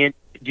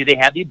do they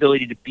have the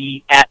ability to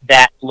be at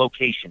that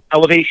location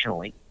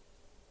elevationally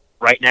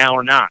right now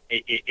or not?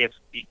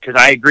 Because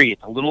I agree,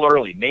 it's a little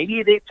early.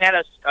 Maybe they've had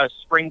a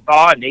spring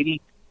thaw, and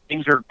maybe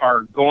things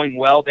are going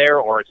well there,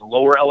 or it's a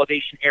lower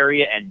elevation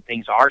area and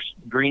things are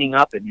greening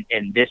up,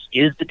 and this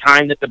is the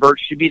time that the birds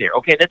should be there.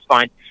 Okay, that's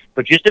fine.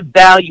 But just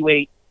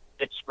evaluate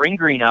that spring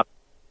green up.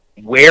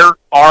 Where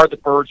are the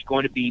birds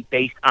going to be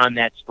based on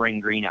that spring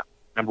green up?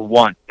 Number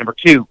one. Number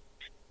two,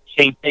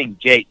 same thing,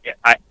 Jay.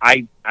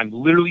 I'm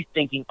literally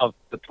thinking of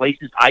the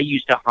places I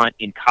used to hunt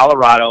in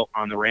Colorado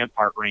on the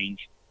Rampart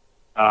Range.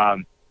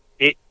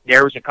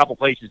 There was a couple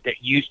places that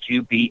used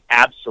to be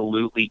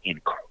absolutely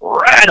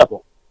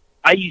incredible.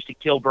 I used to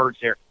kill birds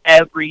there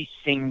every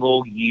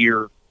single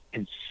year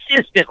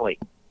consistently.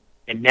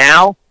 And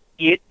now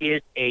it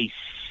is a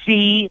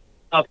sea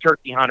of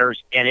turkey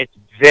hunters, and it's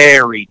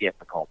very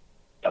difficult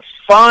to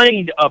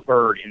find a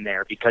bird in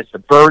there because the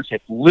birds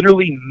have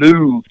literally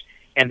moved,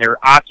 and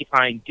they're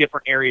occupying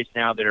different areas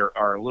now that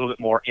are a little bit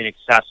more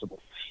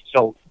inaccessible.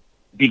 So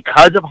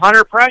because of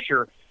hunter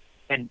pressure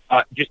and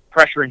just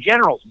pressure in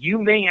general, you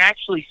may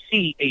actually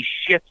see a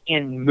shift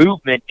in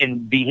movement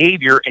and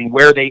behavior and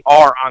where they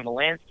are on the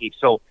landscape.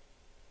 So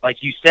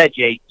like you said,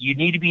 Jay, you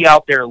need to be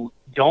out there.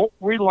 Don't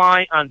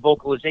rely on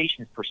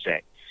vocalizations per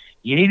se.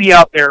 You need to be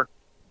out there.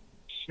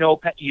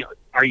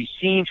 Are you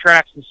seeing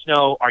tracks in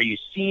snow? Are you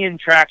seeing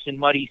tracks in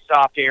muddy,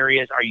 soft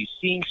areas? Are you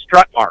seeing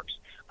strut marks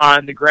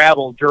on the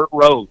gravel, dirt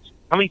roads?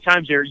 How many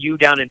times are you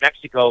down in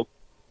Mexico?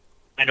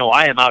 I know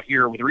I am out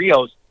here with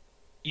Rios.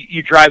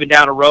 You're driving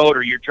down a road,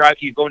 or you're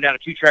going down a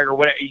two-track or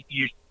whatever.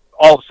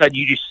 All of a sudden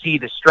you just see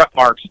the strut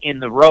marks in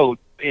the road,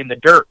 in the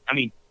dirt. I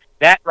mean,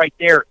 that right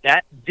there,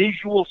 that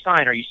visual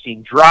sign. Are you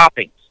seeing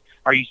droppings?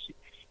 Are you,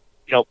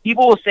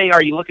 people will say,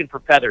 "Are you looking for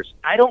feathers?"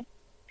 I'm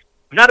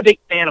not a big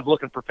fan of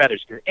looking for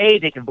feathers because A,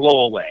 they can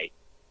blow away,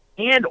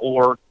 and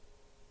or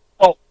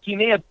Well,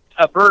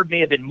 a bird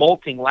may have been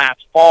molting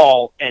last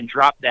fall and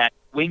dropped that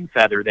wing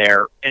feather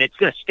there, and it's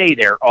going to stay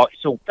there.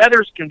 So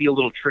feathers can be a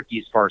little tricky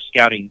as far as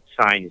scouting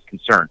sign is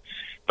concerned.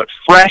 But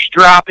fresh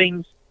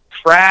droppings,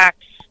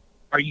 tracks,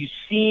 are you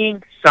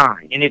seeing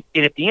sign? And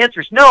if the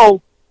answer is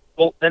no,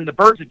 well, then the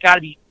birds have got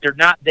to be, they're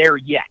not there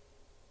yet,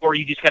 or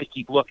you just got to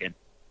keep looking.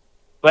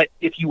 But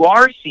if you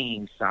are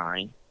seeing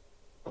sign,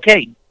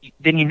 okay,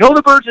 then you know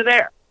the birds are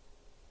there.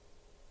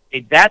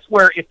 Okay, that's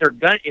where if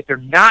they're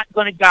not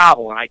going to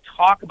gobble, and I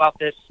talk about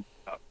this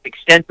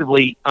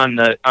extensively on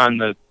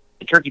the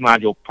turkey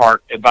module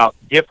part about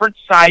different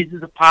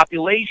sizes of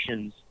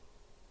populations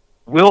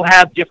will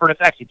have different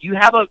effects. If you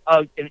have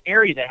an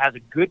area that has a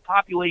good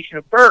population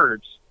of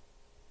birds,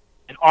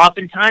 and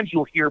oftentimes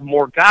you'll hear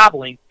more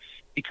gobbling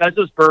because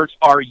those birds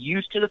are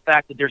used to the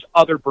fact that there's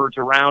other birds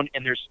around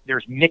and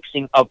there's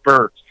mixing of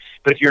birds.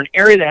 But if you're in an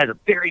area that has a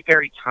very,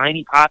 very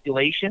tiny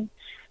population,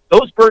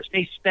 those birds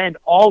may spend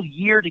all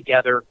year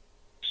together,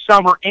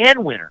 summer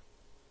and winter.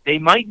 They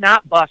might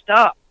not bust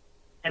up,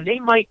 and they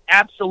might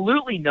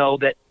absolutely know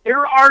that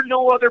there are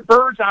no other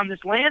birds on this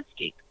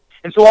landscape.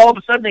 And so all of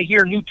a sudden they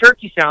hear new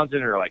turkey sounds,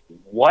 and they're like,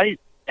 what is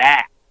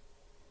that?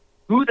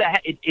 Who the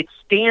heck? It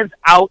stands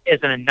out as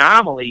an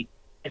anomaly,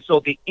 and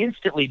so they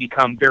instantly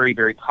become very,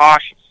 very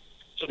cautious.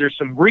 So there's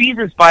some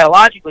reasons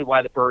biologically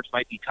why the birds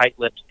might be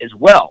tight-lipped as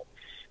well.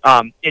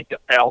 It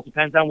all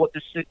depends on what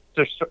the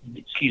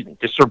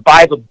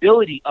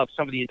survivability of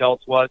some of the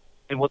adults was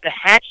and what the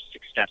hatch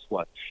success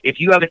was. If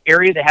you have an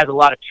area that has a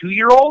lot of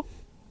 2-year-olds,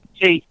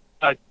 say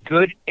a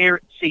good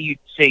area, say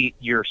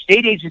your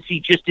state agency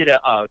just did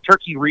a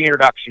turkey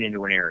reintroduction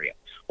into an area,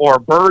 or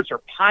birds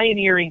are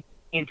pioneering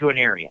into an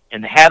area,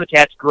 and the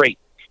habitat's great,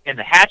 and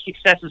the hatch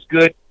success is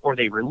good, or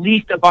they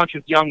released a bunch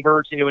of young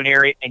birds into an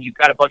area, and you've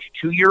got a bunch of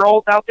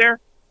 2-year-olds out there,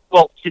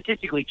 well,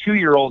 statistically,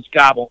 2-year-olds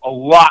gobble a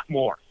lot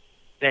more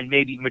than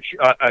maybe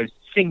a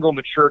single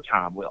mature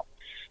tom will.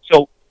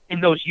 So in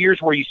those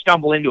years where you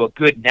stumble into a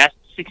good nest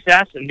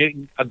success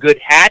and a good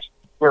hatch,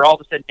 where all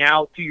of a sudden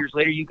now, 2 years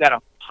later, you've got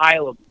a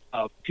pile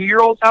of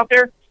 2-year-olds out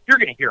there, you're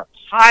going to hear a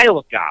pile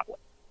of gobbling.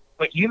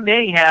 But you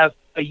may have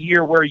a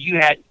year where you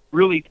had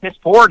really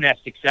piss-poor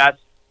nest success,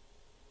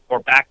 or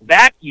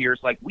back-to-back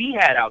years like we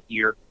had out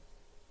here,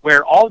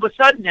 where all of a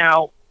sudden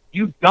now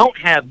you don't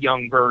have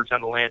young birds on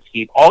the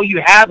landscape. All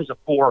you have is a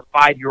 4 or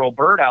 5-year-old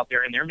bird out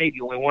there, and there may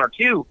be only 1 or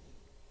 2.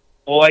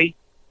 Boy,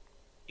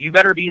 you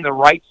better be in the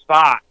right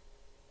spot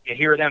to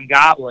hear them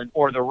gobbling,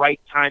 or the right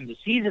time of the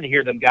season to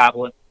hear them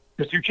gobbling,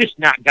 because they're just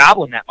not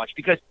gobbling that much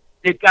because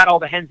they've got all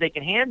the hens they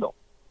can handle.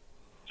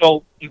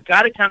 So you've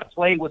got to kind of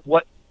play with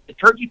what the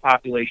turkey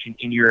population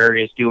in your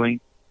area is doing.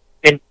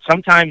 And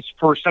sometimes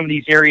for some of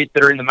these areas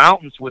that are in the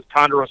mountains with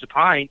ponderosa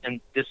pine,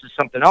 and this is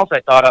something else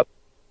I thought of,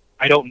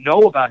 I don't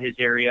know about his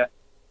area,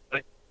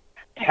 but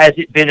has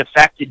it been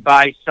affected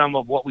by some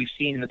of what we've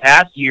seen in the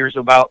past years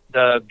about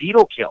the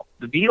beetle kill,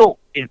 the beetle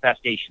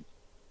infestation?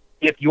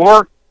 If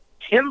your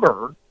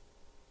timber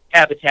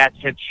habitats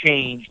have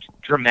changed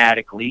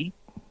dramatically,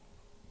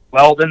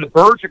 well, then the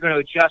birds are going to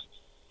adjust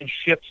and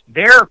shift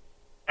their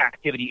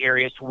activity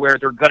areas to where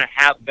they're going to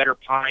have better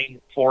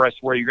pine forests,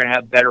 where you're going to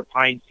have better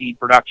pine seed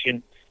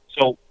production.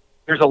 So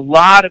there's a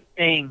lot of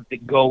things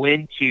that go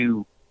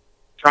into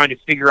trying to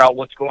figure out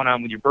what's going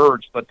on with your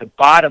birds. But the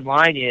bottom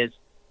line is,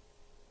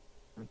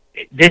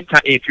 this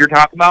time, if you're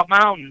talking about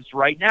mountains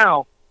right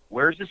now,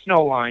 where's the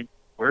snow line?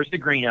 Where's the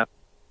green up?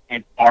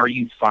 And are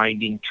you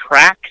finding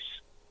tracks,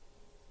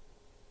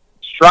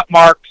 strut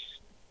marks,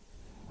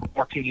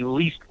 or can you at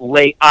least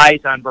lay eyes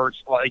on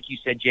birds, like you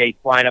said, Jay,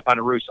 flying up on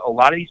a roost? A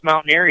lot of these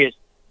mountain areas,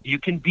 you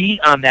can be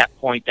on that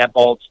point, that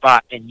bald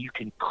spot, and you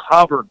can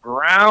cover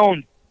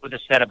ground with a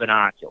set of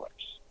binoculars.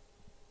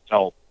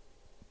 So,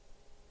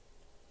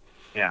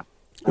 yeah,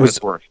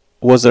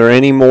 was there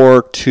any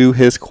more to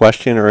his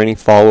question or any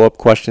follow-up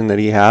question that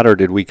he had, or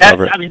did we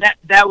cover it? I mean,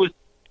 that was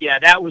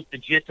the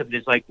gist of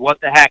this. Like,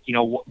 what the heck? You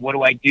know, what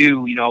do I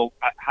do? You know,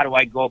 how do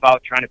I go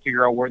about trying to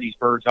figure out where these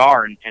birds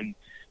are? And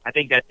I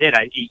think that's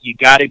it. You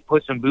got to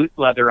put some boot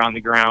leather on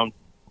the ground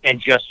and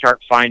just start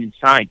finding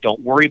signs.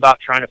 Don't worry about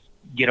trying to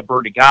get a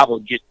bird to gobble.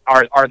 Just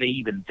are they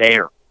even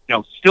there? You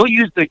know, still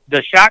use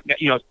the shotgun.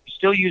 You know,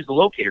 still use the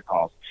locator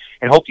calls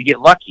and hope to get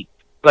lucky.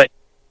 But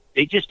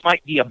they just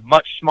might be a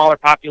much smaller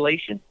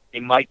population. They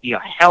might be a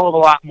hell of a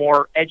lot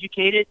more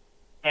educated,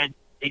 and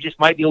they just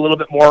might be a little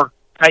bit more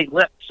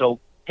tight-lipped. So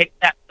pick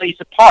that place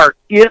apart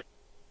if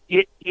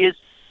it is,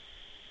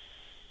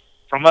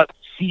 from a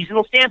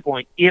seasonal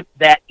standpoint, if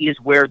that is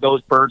where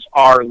those birds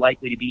are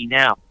likely to be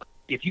now.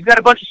 If you've got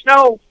a bunch of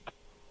snow,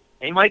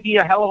 they might be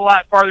a hell of a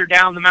lot farther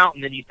down the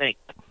mountain than you think.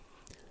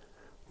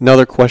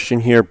 Another question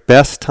here.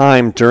 Best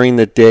time during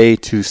the day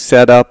to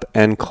set up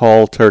and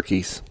call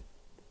turkeys?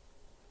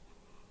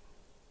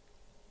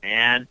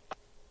 Man,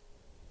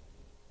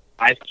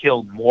 I've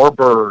killed more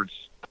birds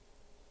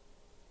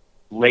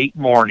late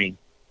morning.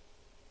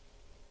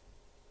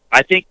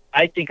 I think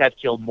I've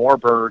killed more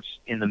birds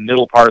in the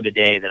middle part of the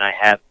day than I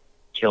have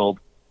killed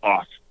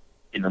off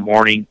in the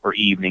morning or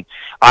evening.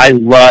 I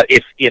love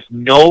if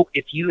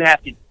you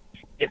have to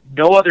if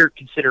no other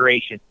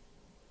consideration,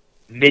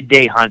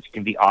 midday hunts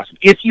can be awesome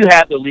if you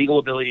have the legal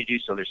ability to do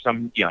so. There's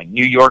some, like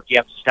New York, you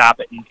have to stop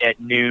at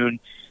noon.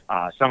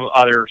 Some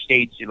other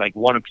states, like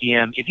 1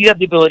 p.m. If you have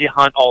the ability to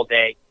hunt all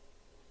day,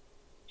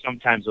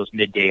 sometimes those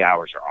midday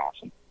hours are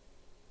awesome.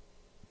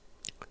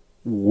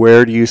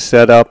 Where do you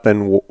set up,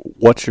 and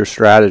what's your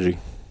strategy?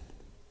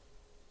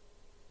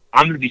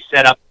 I'm going to be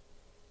set up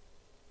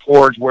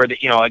towards where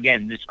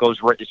again, this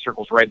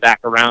circles right back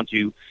around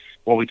to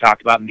what we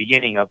talked about in the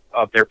beginning of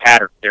their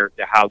pattern,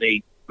 how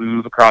they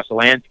move across the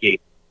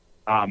landscape.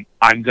 I'm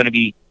going to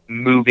be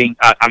moving.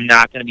 I'm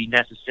not going to be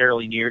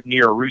necessarily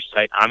near a roost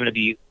site. I'm going to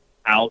be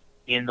out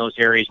in those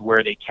areas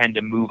where they tend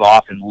to move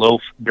off and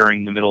loaf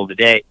during the middle of the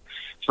day.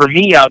 For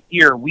me out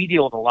here, we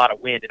deal with a lot of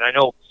wind, and I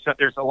know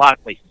there's a lot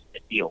of places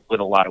that deal with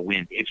a lot of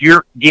wind. If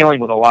you're dealing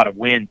with a lot of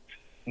wind,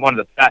 one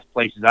of the best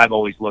places I've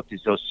always looked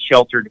is those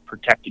sheltered,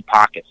 protected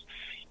pockets.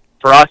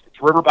 For us,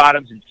 it's river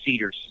bottoms and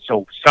cedars.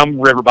 So some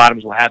river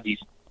bottoms will have these,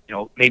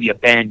 maybe a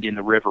bend in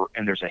the river,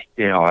 and there's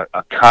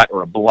a cut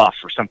or a bluff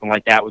or something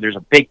like that, where there's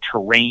a big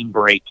terrain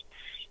break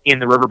in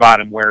the river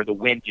bottom where the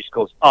wind just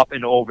goes up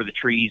and over the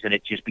trees, and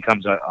it just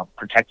becomes a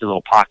protected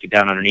little pocket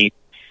down underneath.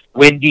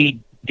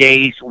 Windy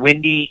days,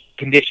 windy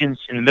conditions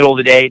in the middle of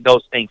the day,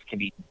 those things can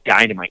be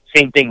dynamite.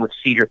 Same thing with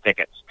cedar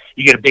thickets.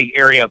 You get a big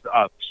area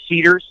of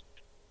cedars.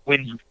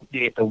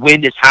 If the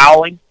wind is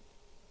howling,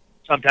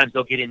 sometimes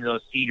they'll get into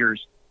those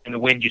cedars, and the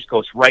wind just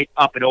goes right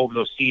up and over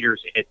those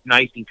cedars. It's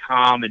nice and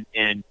calm,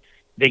 and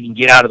they can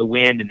get out of the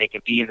wind, and they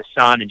can be in the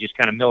sun and just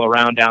kind of mill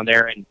around down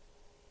there, and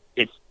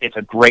it's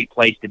a great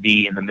place to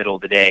be in the middle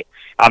of the day.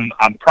 I'm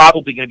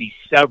probably going to be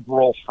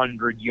several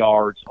hundred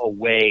yards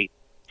away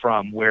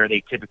from where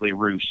they typically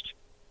roost.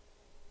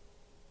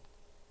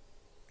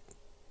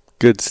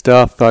 Good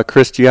stuff.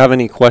 Chris, do you have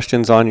any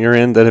questions on your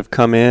end that have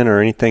come in,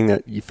 or anything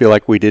that you feel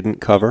like we didn't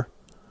cover?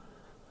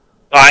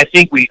 I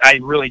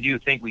really do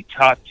think we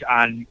touched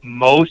on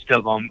most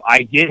of them.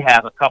 I did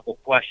have a couple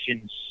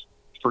questions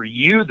for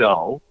you,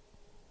 though,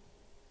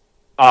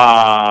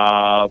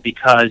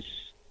 because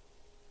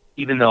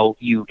even though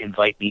you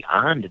invite me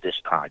on to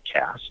this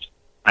podcast,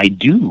 I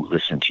do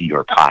listen to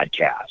your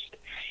podcast.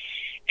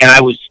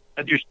 And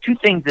there's two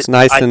things that it's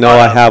nice to know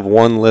I have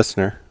one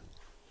listener.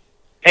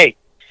 Hey,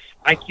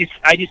 I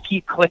just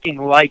keep clicking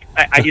like.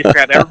 I just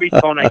grab everybody's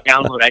phone I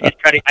download. I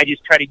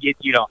just try to get,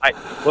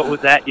 what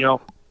was that,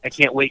 I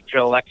can't wait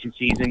till election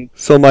season.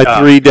 So my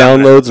 3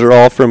 downloads are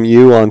all from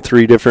you on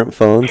 3 different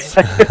phones?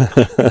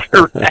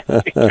 Correct.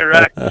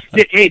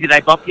 Hey, did I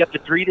bump you up to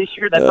 3 this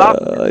year? That's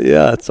awesome.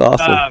 Yeah, it's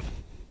awesome.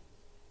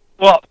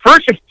 Well,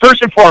 first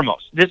and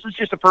foremost, this is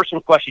just a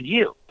personal question to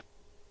you.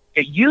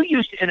 You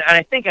used to, and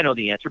I think I know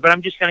the answer, but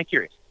I'm just kind of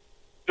curious.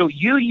 So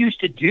you used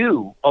to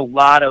do a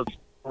lot of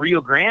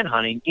Rio Grande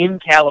hunting in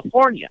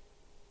California.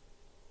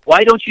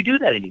 Why don't you do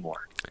that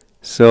anymore?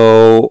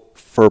 So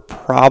for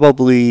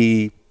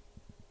probably,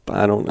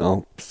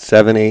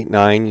 7, 8,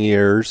 9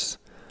 years,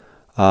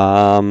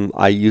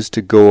 I used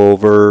to go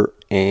over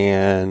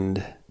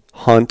and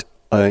hunt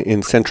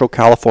in Central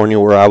California,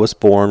 where I was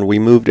born. We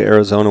moved to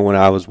Arizona when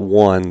I was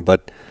 1,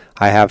 but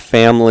I have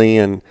family,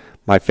 and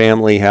my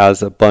family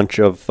has a bunch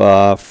of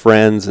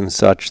friends and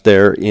such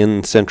there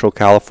in Central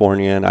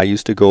California, and I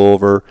used to go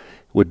over.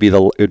 It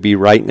would be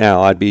right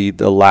now. I'd be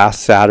the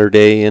last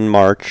Saturday in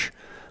March.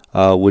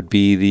 Would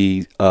be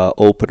the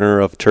opener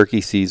of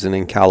turkey season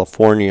in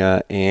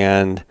California,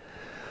 and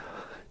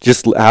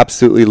just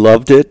absolutely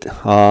loved it.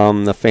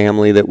 The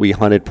family that we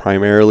hunted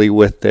primarily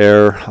with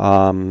there,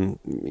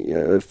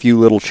 a few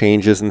little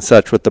changes and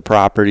such with the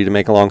property. To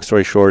make a long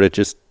story short, it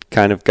just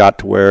kind of got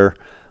to where,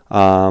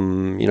 I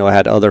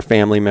had other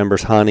family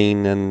members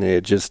hunting, and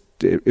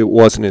it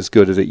wasn't as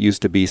good as it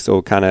used to be,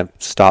 so kind of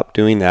stopped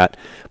doing that.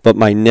 But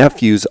my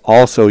nephews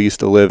also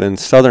used to live in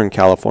Southern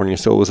California,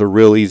 so it was a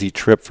real easy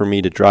trip for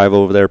me to drive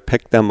over there,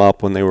 pick them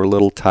up when they were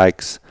little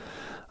tykes.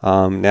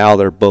 Now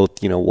they're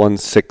both,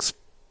 one's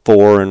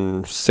 6'4"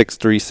 and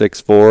 6'3",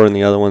 6'4", and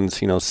the other one's,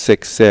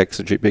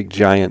 6'6", big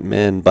giant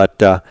men.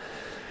 But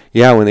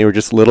when they were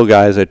just little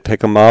guys, I'd pick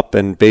them up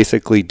and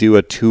basically do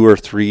a 2 or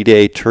 3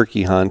 day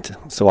turkey hunt.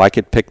 So I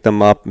could pick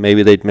them up.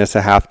 Maybe they'd miss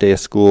a half day of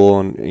school,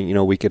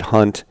 and we could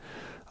hunt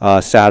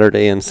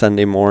Saturday and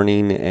Sunday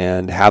morning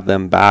and have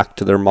them back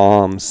to their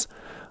moms,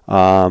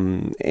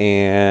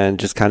 and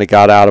just kind of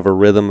got out of a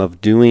rhythm of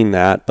doing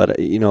that. But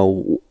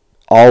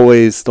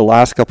always the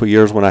last couple of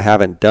years when I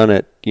haven't done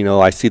it,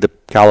 I see the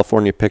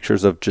California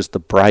pictures of just the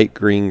bright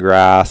green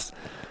grass,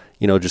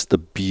 just the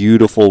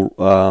beautiful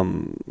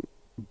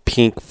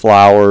pink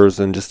flowers,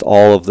 and just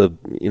all of the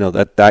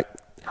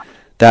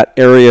that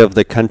area of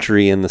the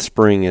country in the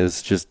spring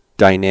is just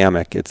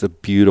dynamic. It's a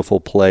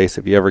beautiful place.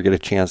 If you ever get a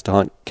chance to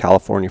hunt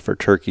California for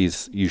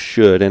turkeys, you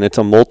should. And it's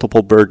a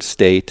multiple bird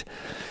state.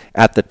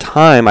 At the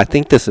time, I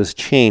think this has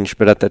changed,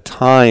 but at the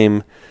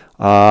time,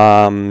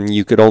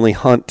 you could only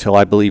hunt till,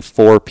 I believe,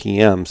 4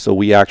 p.m. So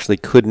we actually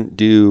couldn't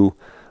do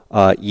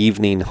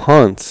evening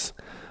hunts.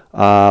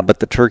 But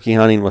the turkey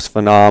hunting was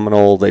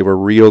phenomenal. They were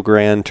Rio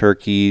Grande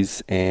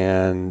turkeys,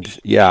 and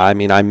yeah, I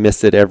mean, I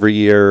miss it every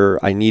year.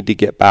 I need to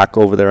get back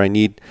over there.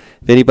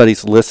 If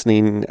anybody's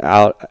listening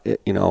out,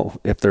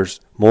 if there's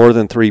more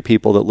than 3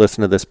 people that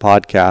listen to this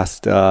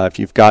podcast, if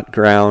you've got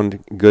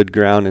good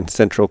ground in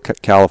Central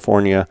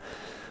California,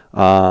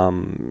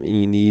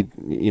 you need,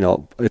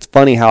 it's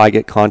funny how I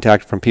get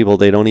contact from people,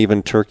 they don't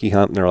even turkey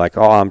hunt, and they're like,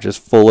 oh, I'm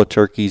just full of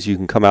turkeys, you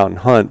can come out and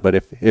hunt. But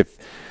if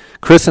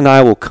Chris and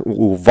I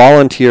will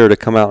volunteer to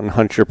come out and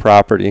hunt your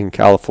property in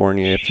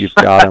California if you've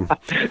got them.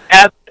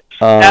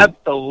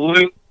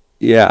 Absolutely.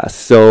 Yeah,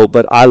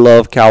 but I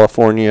love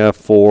California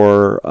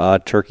for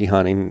turkey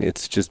hunting.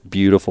 It's just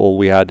beautiful.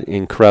 We had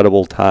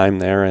incredible time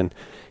there, and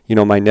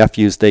my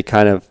nephews,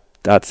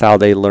 that's how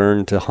they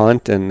learned to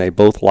hunt, and they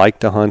both like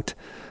to hunt.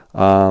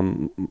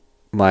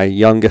 My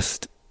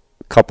youngest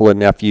couple of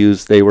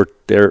nephews, they were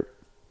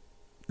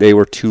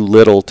too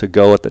little to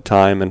go at the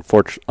time, and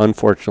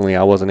unfortunately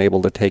I wasn't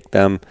able to take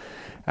them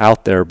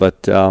out there,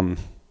 but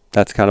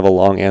that's kind of a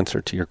long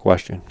answer to your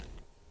question.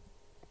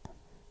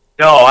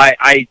 No,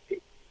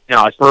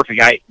 no, it's perfect.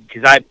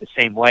 Because I'm the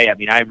same way. I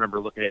mean, I remember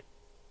looking at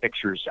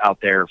pictures out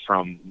there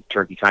from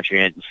turkey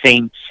country, and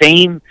same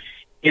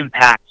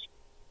impact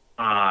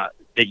that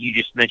you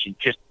just mentioned.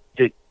 Just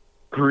the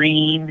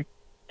green,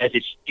 as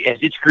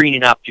it's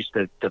greening up, just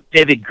the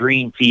vivid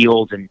green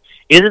fields, and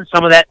isn't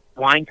some of that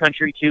wine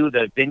country too?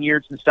 The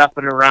vineyards and stuff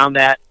and around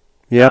that.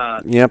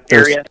 Yep.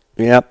 Area.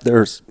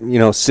 There's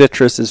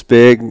citrus is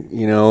big,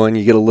 and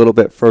you get a little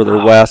bit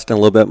further west and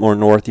a little bit more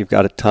north, you've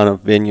got a ton of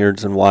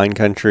vineyards and wine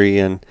country,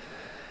 and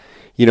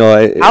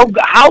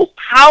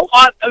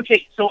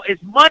okay, so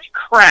as much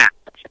crap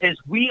as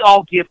we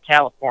all give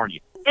California,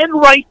 and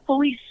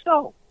rightfully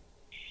so,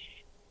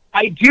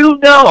 I do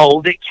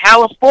know that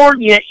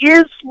California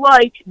is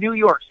like New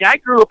York. See, I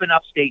grew up in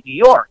upstate New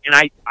York,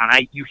 and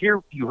you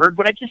heard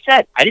what I just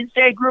said. I didn't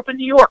say I grew up in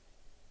New York.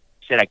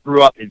 I said I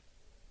grew up in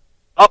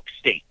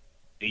upstate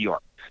New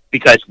York,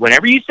 because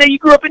whenever you say you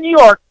grew up in New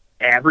York,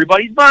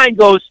 everybody's mind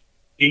goes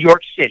New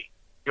York City.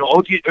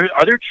 Are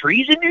there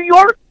trees in New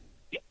York?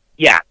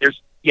 Yeah,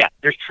 there's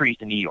trees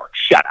in New York.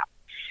 Shut up.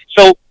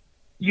 So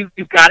you've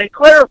got to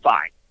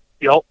clarify.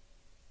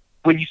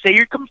 When you say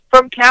you're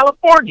from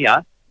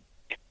California,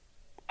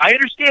 I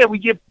understand we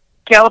give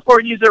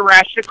Californians a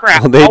ration of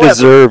crap. Well, they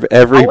deserve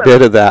every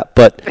bit of that.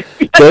 But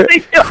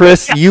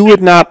Chris, you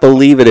would not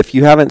believe it if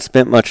you haven't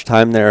spent much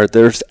time there.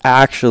 There's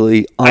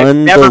actually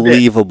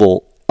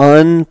unbelievable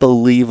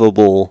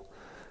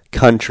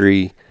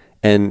country,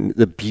 and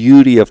the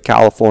beauty of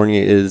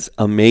California is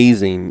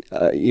amazing.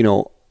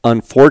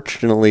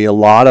 Unfortunately, a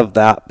lot of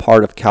that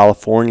part of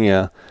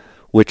California,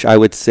 which I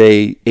would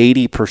say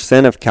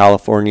 80% of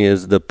California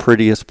is the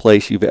prettiest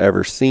place you've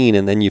ever seen,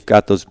 and then you've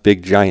got those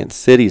big giant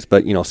cities.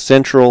 But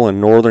Central and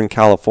Northern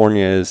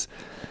California is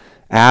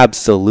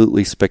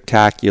absolutely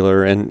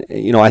spectacular, and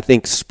I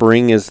think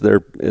spring is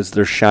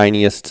their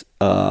shiniest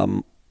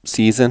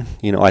season.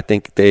 I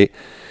think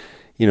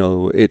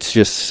it's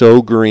just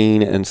so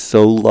green and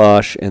so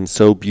lush and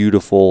so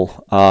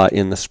beautiful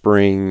in the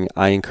spring.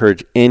 I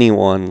encourage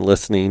anyone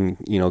listening,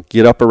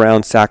 get up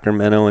around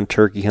Sacramento and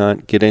turkey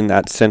hunt, get in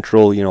that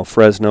central,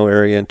 Fresno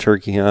area and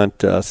turkey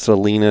hunt,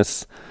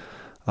 Salinas,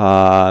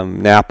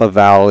 Napa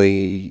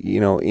Valley,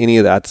 any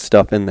of that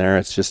stuff in there.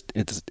 It's just,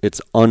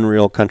 it's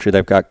unreal country.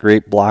 They've got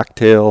great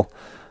blacktail.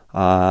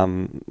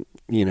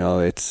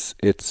 It's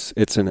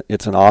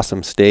an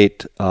awesome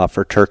state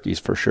for turkeys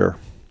for sure.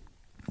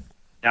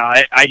 Now,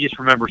 I just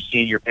remember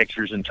seeing your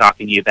pictures and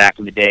talking to you back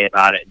in the day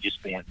about it, and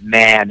just being,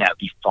 man, that would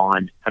be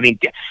fun. I mean,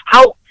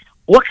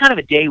 what kind of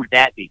a day would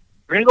that be?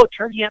 We're going to go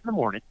turkey hunt in the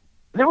morning,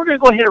 and then we're going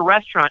to go hit a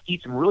restaurant,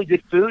 eat some really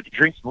good food,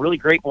 drink some really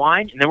great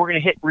wine, and then we're going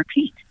to hit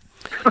repeat.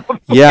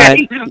 Yeah.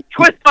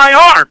 Twist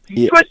my arm.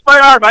 Yeah. Twist my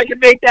arm. I can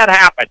make that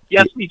happen.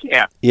 Yes, we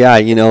can. Yeah,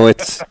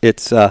 it's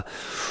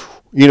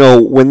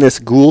when this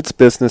Gould's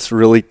business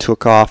really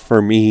took off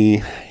for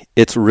me,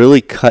 it's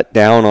really cut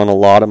down on a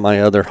lot of my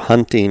other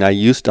hunting. I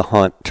used to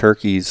hunt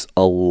turkeys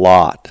a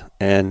lot,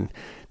 and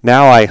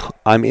now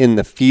I'm in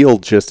the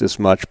field just as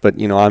much, but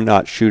I'm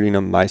not shooting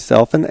them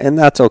myself, and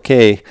that's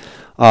okay.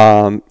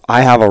 I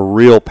have a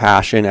real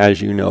passion, as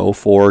you know,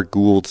 for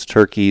Gould's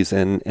turkeys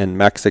in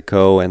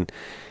Mexico, and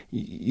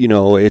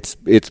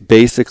it's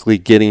basically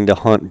getting to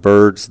hunt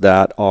birds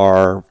that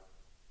are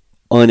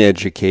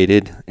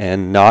uneducated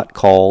and not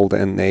called,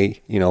 and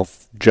they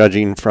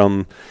judging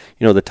from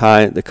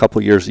the couple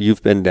years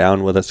you've been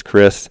down with us,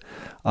 Chris,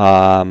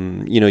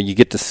 you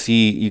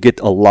get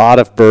a lot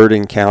of bird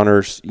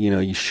encounters.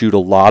 You shoot a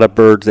lot of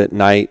birds at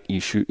night.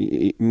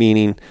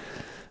 Meaning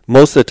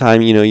most of the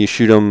time, you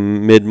shoot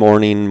them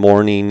mid-morning,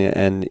 morning,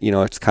 and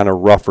it's kind of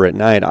rougher at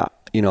night.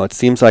 It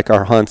seems like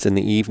our hunts in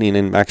the evening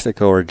in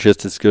Mexico are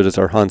just as good as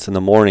our hunts in the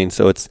morning.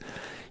 So it's,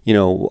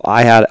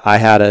 I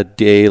had a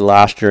day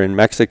last year in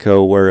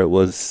Mexico where it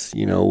was,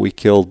 we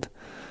killed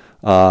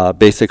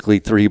basically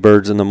 3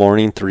 birds in the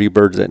morning, 3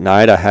 birds at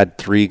night. I had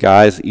 3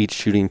 guys each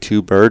shooting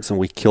 2 birds, and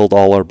we killed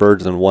all our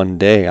birds in one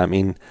day. I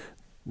mean,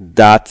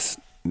 that's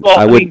Well,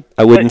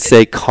 I wouldn't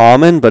say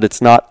common, but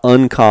it's not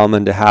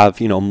uncommon to have,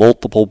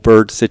 multiple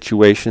bird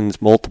situations,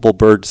 multiple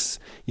birds,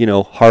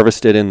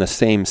 harvested in the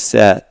same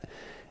set.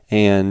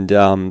 And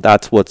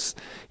that's what's,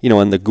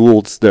 and the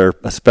Goulds, they're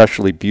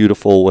especially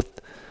beautiful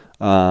with,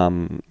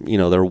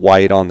 they're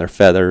white on their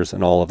feathers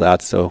and all of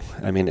that. So,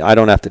 I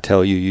don't have to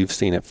tell you, you've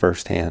seen it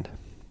firsthand.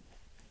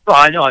 Well,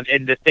 I know.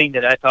 And the thing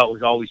that I thought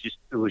was always just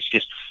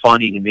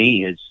funny to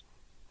me is,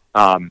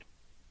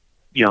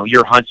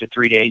 your hunts are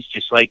 3 days,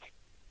 just like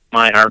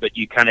mine are, but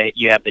you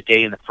have the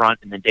day in the front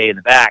and the day in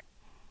the back.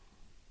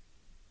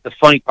 The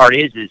funny part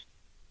is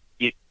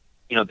the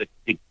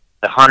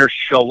hunters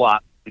show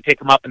up. We pick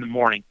them up in the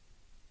morning.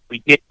 We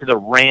get to the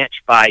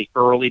ranch by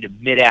early to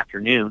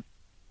mid-afternoon,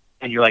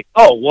 and you're like,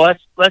 oh, well,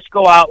 let's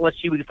go out.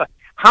 Let's see what we can find.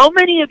 How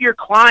many of your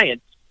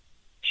clients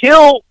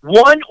kill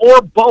one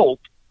or both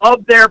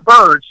of their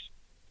birds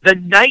the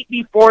night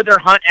before their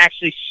hunt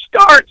actually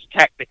starts?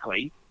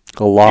 Technically,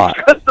 a lot,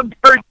 because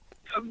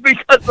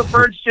the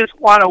birds just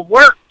want to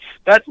work.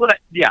 That's what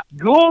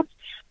Goulds,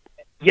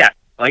 like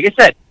I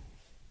said,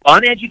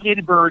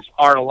 uneducated birds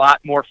are a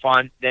lot more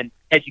fun than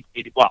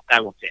educated. Well,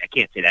 I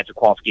can't say that's a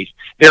qualification.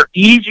 They're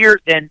easier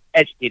than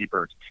educated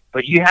birds.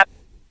 But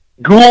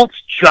Goulds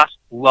just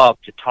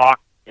love to talk,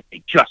 and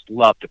they just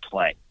love to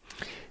play.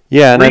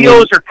 Yeah, and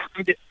Rios are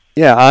kind of...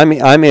 Yeah,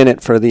 I'm in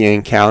it for the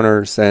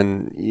encounters,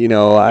 and,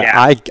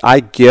 I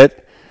get...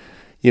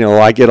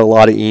 I get a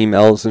lot of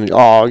emails and,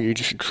 you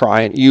just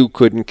try it. You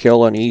couldn't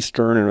kill an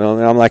Eastern. And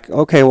I'm like,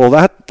 okay, well,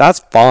 that's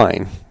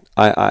fine.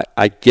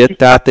 I get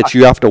that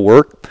you have to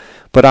work.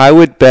 But I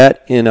would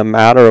bet in a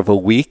matter of a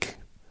week,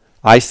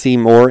 I see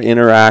more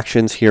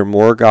interactions, hear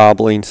more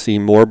gobbling, see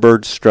more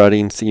birds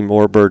strutting, see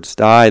more birds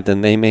die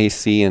than they may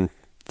see in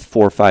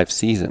 4 or 5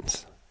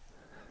 seasons.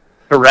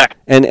 Correct.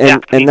 And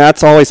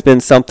that's always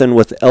been something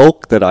with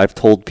elk that I've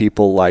told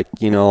people, like,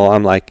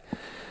 I'm like,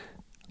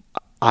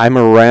 I'm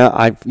around.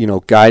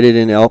 I've guided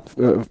in elk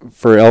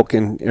for elk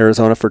in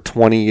Arizona for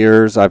 20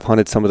 years. I've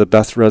hunted some of the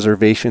best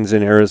reservations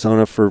in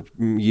Arizona for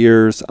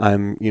years.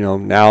 I'm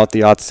now at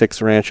the Ot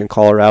 6 Ranch in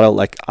Colorado.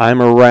 Like,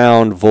 I'm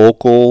around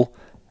vocal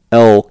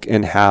elk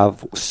and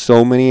have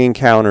so many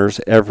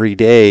encounters every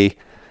day.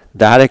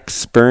 That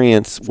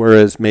experience,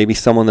 whereas maybe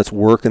someone that's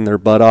working their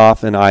butt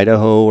off in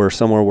Idaho or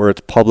somewhere where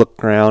it's public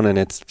ground and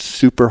it's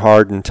super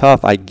hard and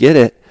tough, I get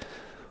it.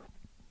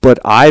 But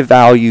I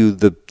value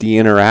the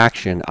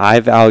interaction.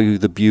 I value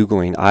the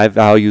bugling. I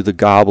value the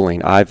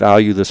gobbling. I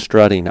value the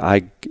strutting.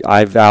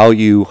 I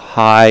value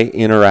high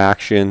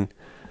interaction.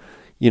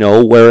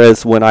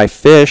 Whereas when I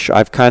fish,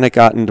 I've kind of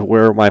gotten to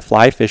where my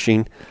fly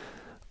fishing,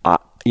 I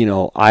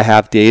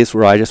have days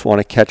where I just want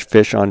to catch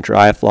fish on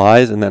dry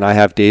flies, and then I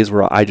have days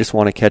where I just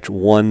want to catch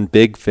one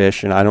big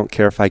fish, and I don't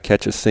care if I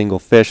catch a single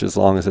fish as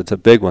long as it's a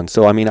big one.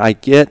 So, I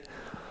get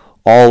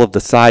all of the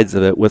sides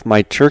of it. With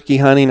my turkey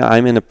hunting,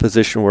 I'm in a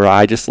position where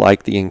I just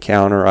like the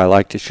encounter. I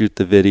like to shoot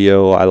the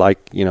video. I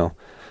like,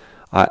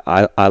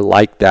 I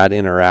like that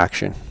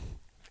interaction.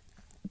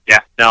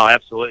 Yeah, no,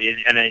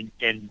 absolutely.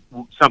 And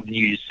something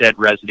you just said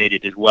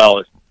resonated as well.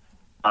 Is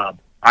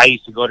I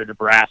used to go to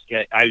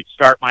Nebraska. I would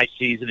start my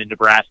season in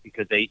Nebraska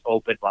because they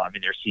opened. Well,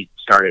 their season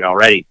started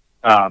already.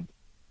 I'd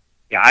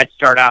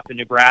start off in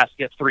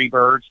Nebraska, 3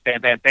 birds,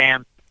 bam, bam,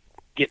 bam.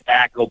 Get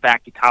back, go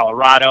back to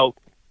Colorado.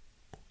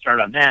 Start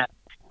on that,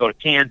 go to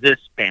Kansas,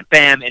 bam,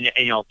 bam, and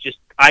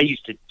I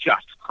used to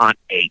just hunt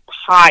a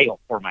pile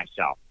for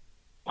myself.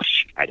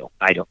 I don't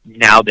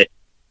now that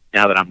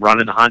I'm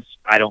running the hunts,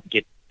 I don't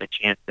get the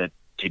chance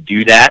to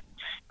do that.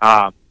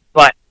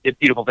 But the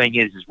beautiful thing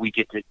is we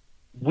get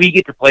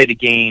to play the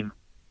game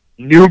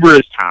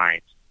numerous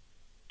times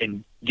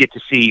and get to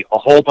see a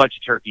whole bunch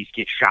of turkeys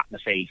get shot in the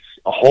face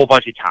a whole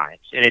bunch of times,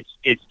 and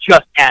it's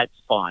just as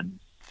fun.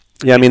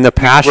 Yeah, the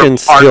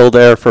passion's still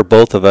there for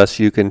both of us.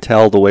 You can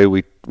tell the way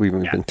we've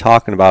been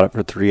talking about it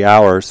for 3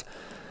 hours.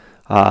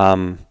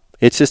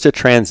 It's just a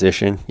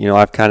transition.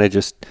 I've kind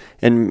of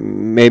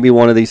and maybe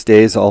one of these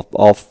days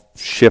I'll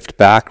shift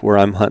back where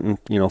I'm hunting,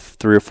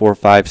 3 or 4 or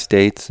 5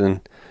 states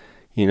and,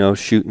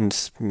 shooting,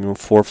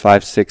 4,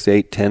 5, 6,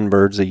 8, 10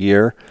 birds a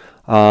year.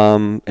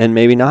 And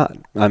maybe not.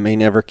 I may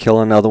never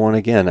kill another one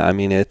again. I'm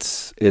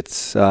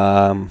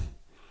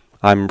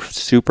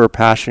super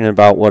passionate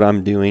about what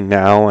I'm doing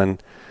now,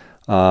 and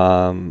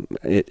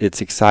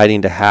it's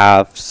exciting to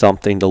have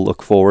something to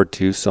look forward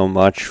to so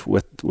much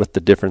with the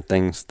different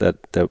things that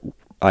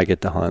I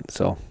get to hunt.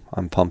 So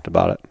I'm pumped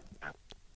about it.